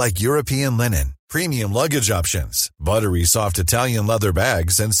getaway, like European linen, premium luggage options, buttery soft Italian leather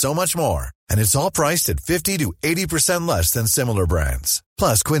bags, and so much more. And it's all priced at 50 to 80% less than similar brands.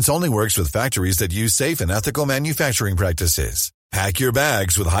 Plus, Quince only works with factories that use safe and ethical manufacturing practices. Pack your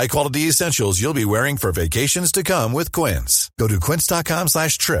bags with high-quality essentials you'll be wearing for vacations to come with Quince. Go to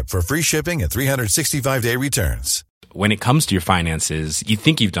quince.com/trip for free shipping and 365-day returns. When it comes to your finances, you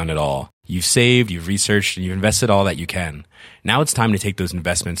think you've done it all. You've saved, you've researched, and you've invested all that you can. Now it's time to take those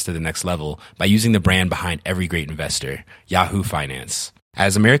investments to the next level by using the brand behind every great investor, Yahoo Finance.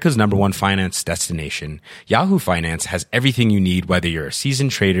 As America's #1 finance destination, Yahoo Finance has everything you need, whether you're a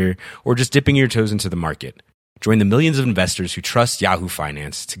seasoned trader or just dipping your toes into the market. Join the millions of investors who trust Yahoo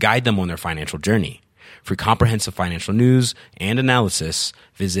Finance to guide them on their financial journey. For comprehensive financial news and analysis,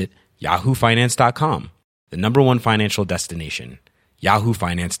 visit yahoofinance.com, the #1 financial destination,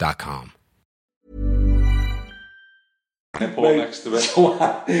 yahoofinance.com. Airport next to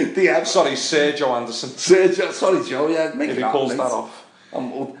it. Sorry, Sir Joe Anderson. Sorry, Joe. Yeah, if he pulls that off.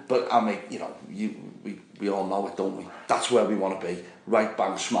 But I mean, we all know it, don't we? That's where we want to be, right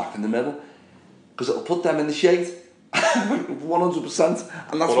bang smack in the middle. Because it'll put them in the shade, 100%,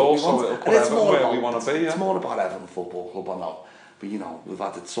 and that's what we want. It'll put Everton where we want to be. It's more about Everton Football Club, I know, but we've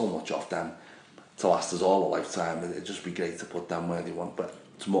added so much off them to last us all a lifetime. It'd just be great to put them where they want. But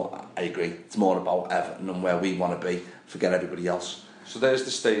it's more. I agree. It's more about Everton and where we want to be. Forget everybody else. So there's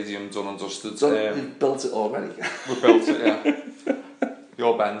the stadium done and dusted. We've built it already. We've built it, yeah.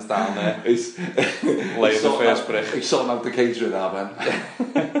 Your Ben's down there. He's laying the first brick. He's sorting out the catering now, Ben.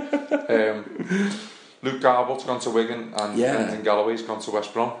 Luke Garbutt's gone to Wigan and Brendan Galloway's gone to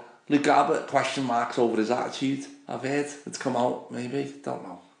West Brom. Luke Garbutt, question marks over his attitude, I've heard. It's come out, maybe. Don't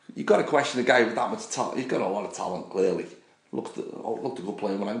know. You've got to question a guy with that much talent. He's got a lot of talent, clearly. Looked a good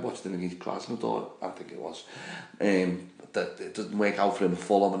player when I watched him against Krasnodar, I think it was. That it doesn't work out for him at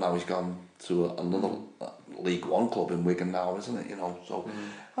Fulham, and now he's gone to another League One club in Wigan now, isn't it? So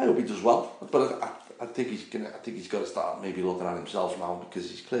I hope he does well. But I think he's got to start maybe looking at himself now, because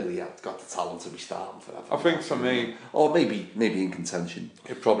he's clearly got the talent to be starting forever. I think for me, or maybe in contention,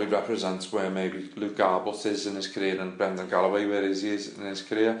 it probably represents where maybe Luke Garbutt is in his career and Brendan Galloway where he is in his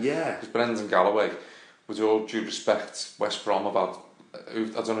career. Yeah, because Brendan Galloway, with all due respect, West Brom I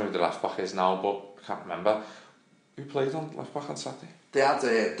don't know who the left back is now, but I can't remember who played on left back on Saturday. They had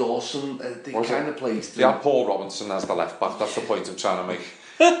Dawson. They kind of played. They had Paul Robinson as the left back. That's the point I'm trying to make.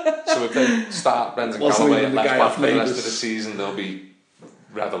 So if they start Brendan Galloway at left back for the rest of the season, there'll be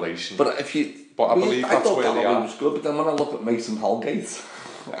revelation. But if you but I believe that's thought where they Galloway are. was good, but then when I look at Mason Holgate,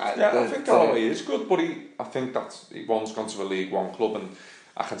 I think Galloway is good, but I think that one's gone to a League One club, and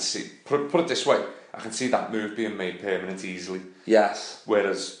I can see, put it this way, I can see that move being made permanent easily. Yes.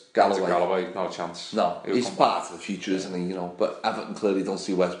 Whereas Galloway, no chance. No, he's part of the future, isn't he? You know, but Everton clearly don't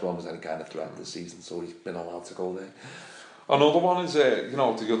see West Brom as any kind of threat this season, so he's been allowed to go there. Another one is, the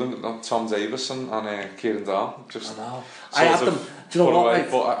other Tom Davis and Kieran Dowell. Just I know. I had them. Do you know what? Away,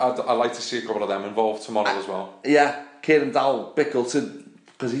 but I'd like to see a couple of them involved tomorrow as well. Yeah, Kieran Dowell, Bickleton,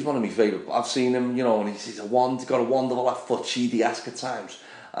 because he's one of my favourite. I've seen him, you know, and he's got a wonderful left foot, Sheedy-esque at times.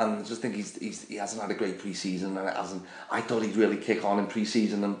 And I just think he hasn't had a great pre-season, and it hasn't. I thought he'd really kick on in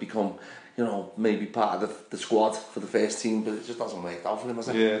pre-season and become, you know, maybe part of the squad for the first team, but it just hasn't worked out for him, has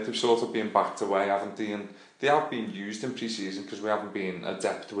it? Yeah, they've sort of been backed away, haven't they? And they have been used in pre-season because we haven't been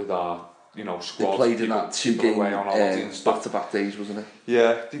adept with our, you know, squad. They played in that 2-game back-to-back days, wasn't it?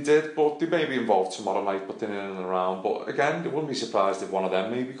 Yeah, they did, but they may be involved tomorrow night, but they're in and around. But again, they wouldn't be surprised if one of them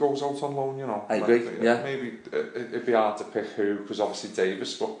maybe goes out on loan, you know. I agree, yeah. Maybe it'd be hard to pick who, because obviously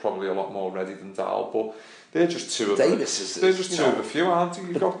Davis looked probably a lot more ready than Dowell, but they're just two of them. They're just two of a few, aren't they?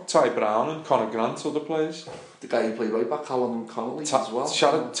 You've got Ty Brown and Conor Grant, other players. The guy who played right back, Callum Connolly as well.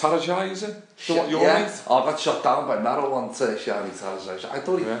 Tarajai, is it? Your yeah, mate? I got shot down by Merrill on Shani Tarajai. I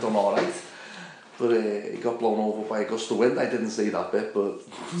thought he'd done alright, but he got blown over by a gust of wind. I didn't see that bit, but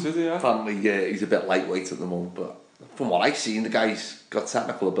apparently he's a bit lightweight at the moment. But from what I've seen, the guy's got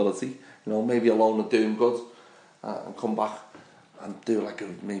technical ability. You know, maybe a loan would do him good, and come back and do like a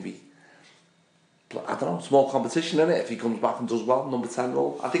maybe, I don't know, small competition in it if he comes back and does well. Number 10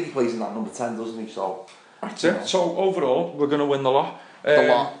 role. I think he plays in that number 10, doesn't he? So that's it. So overall, we're going to win the lot. We're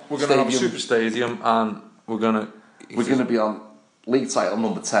going to have a super stadium, and we're going to be on league title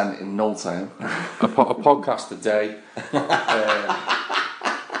number 10 in no time. a podcast a day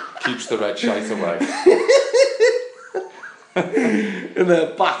keeps the red shite away. In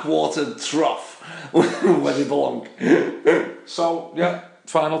a backwater trough where they belong. So yeah,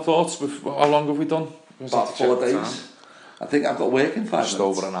 final thoughts. How long have we done? About 4 days. Time? I think I've got work in 5 minutes. Just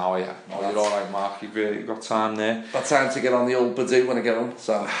over an hour, yeah. No, you're alright, Mark. You've really got time there. Got time to get on the old Badoo when I get home,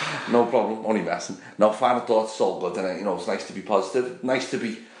 so no problem. Only messing. No, final thoughts, it's all good, and you know, it's nice to be positive. Nice to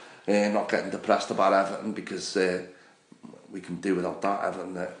be not getting depressed about Everton, because we can do without that.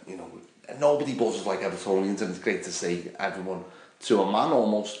 Everton, you know, nobody buzzes like Evertonians, and it's great to see everyone to a man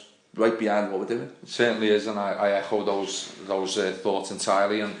almost right behind what we're doing. It certainly is, and I echo those thoughts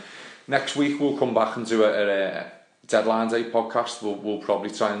entirely. And next week we'll come back and do a Deadline Day podcast. We'll probably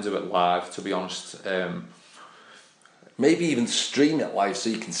try and do it live, to be honest. Maybe even stream it live so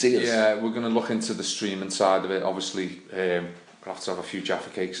you can see us. Yeah, we're going to look into the streaming side of it. Obviously, we'll have to have a few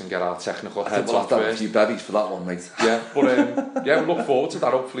Jaffa cakes and get our technical heads on first. We'll have to have a few bevies for that one, mate. Yeah, but yeah, we look forward to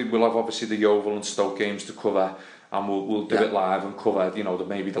that. Hopefully we'll have obviously the Yeovil and Stoke games to cover, and we'll do it live and cover, you know,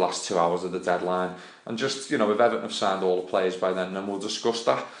 maybe the last 2 hours of the deadline. And just, you know, if Everton have signed all the players by then we'll discuss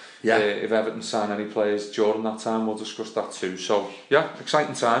that. Yeah. If Everton sign any players during that time, we'll discuss that too. So yeah,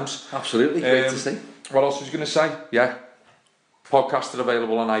 exciting times. Absolutely, great to see. What else was you going to say? Yeah, podcasts are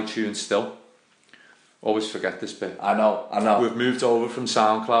available on iTunes still. Always forget this bit. I know. We've moved over from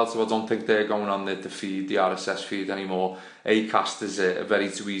SoundCloud, so I don't think they're going on the feed, the RSS feed anymore. Acast is a very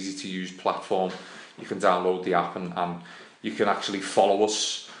easy to use platform. You can download the app and you can actually follow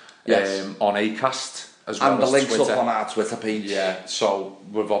us on Acast. As well, and the links Twitter. Up on our Twitter page. Yeah, so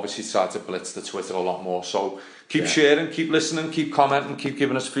we've obviously tried to blitz the Twitter a lot more. So keep sharing, keep listening, keep commenting, keep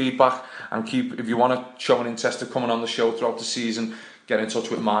giving us feedback, and if you want to show an interest of coming on the show throughout the season, get in touch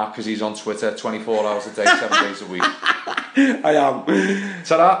with Mark, because he's on Twitter 24 hours a day, 7 days a week. I am.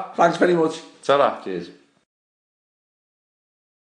 Ta-ra. Thanks very much. Ta-ra. Cheers.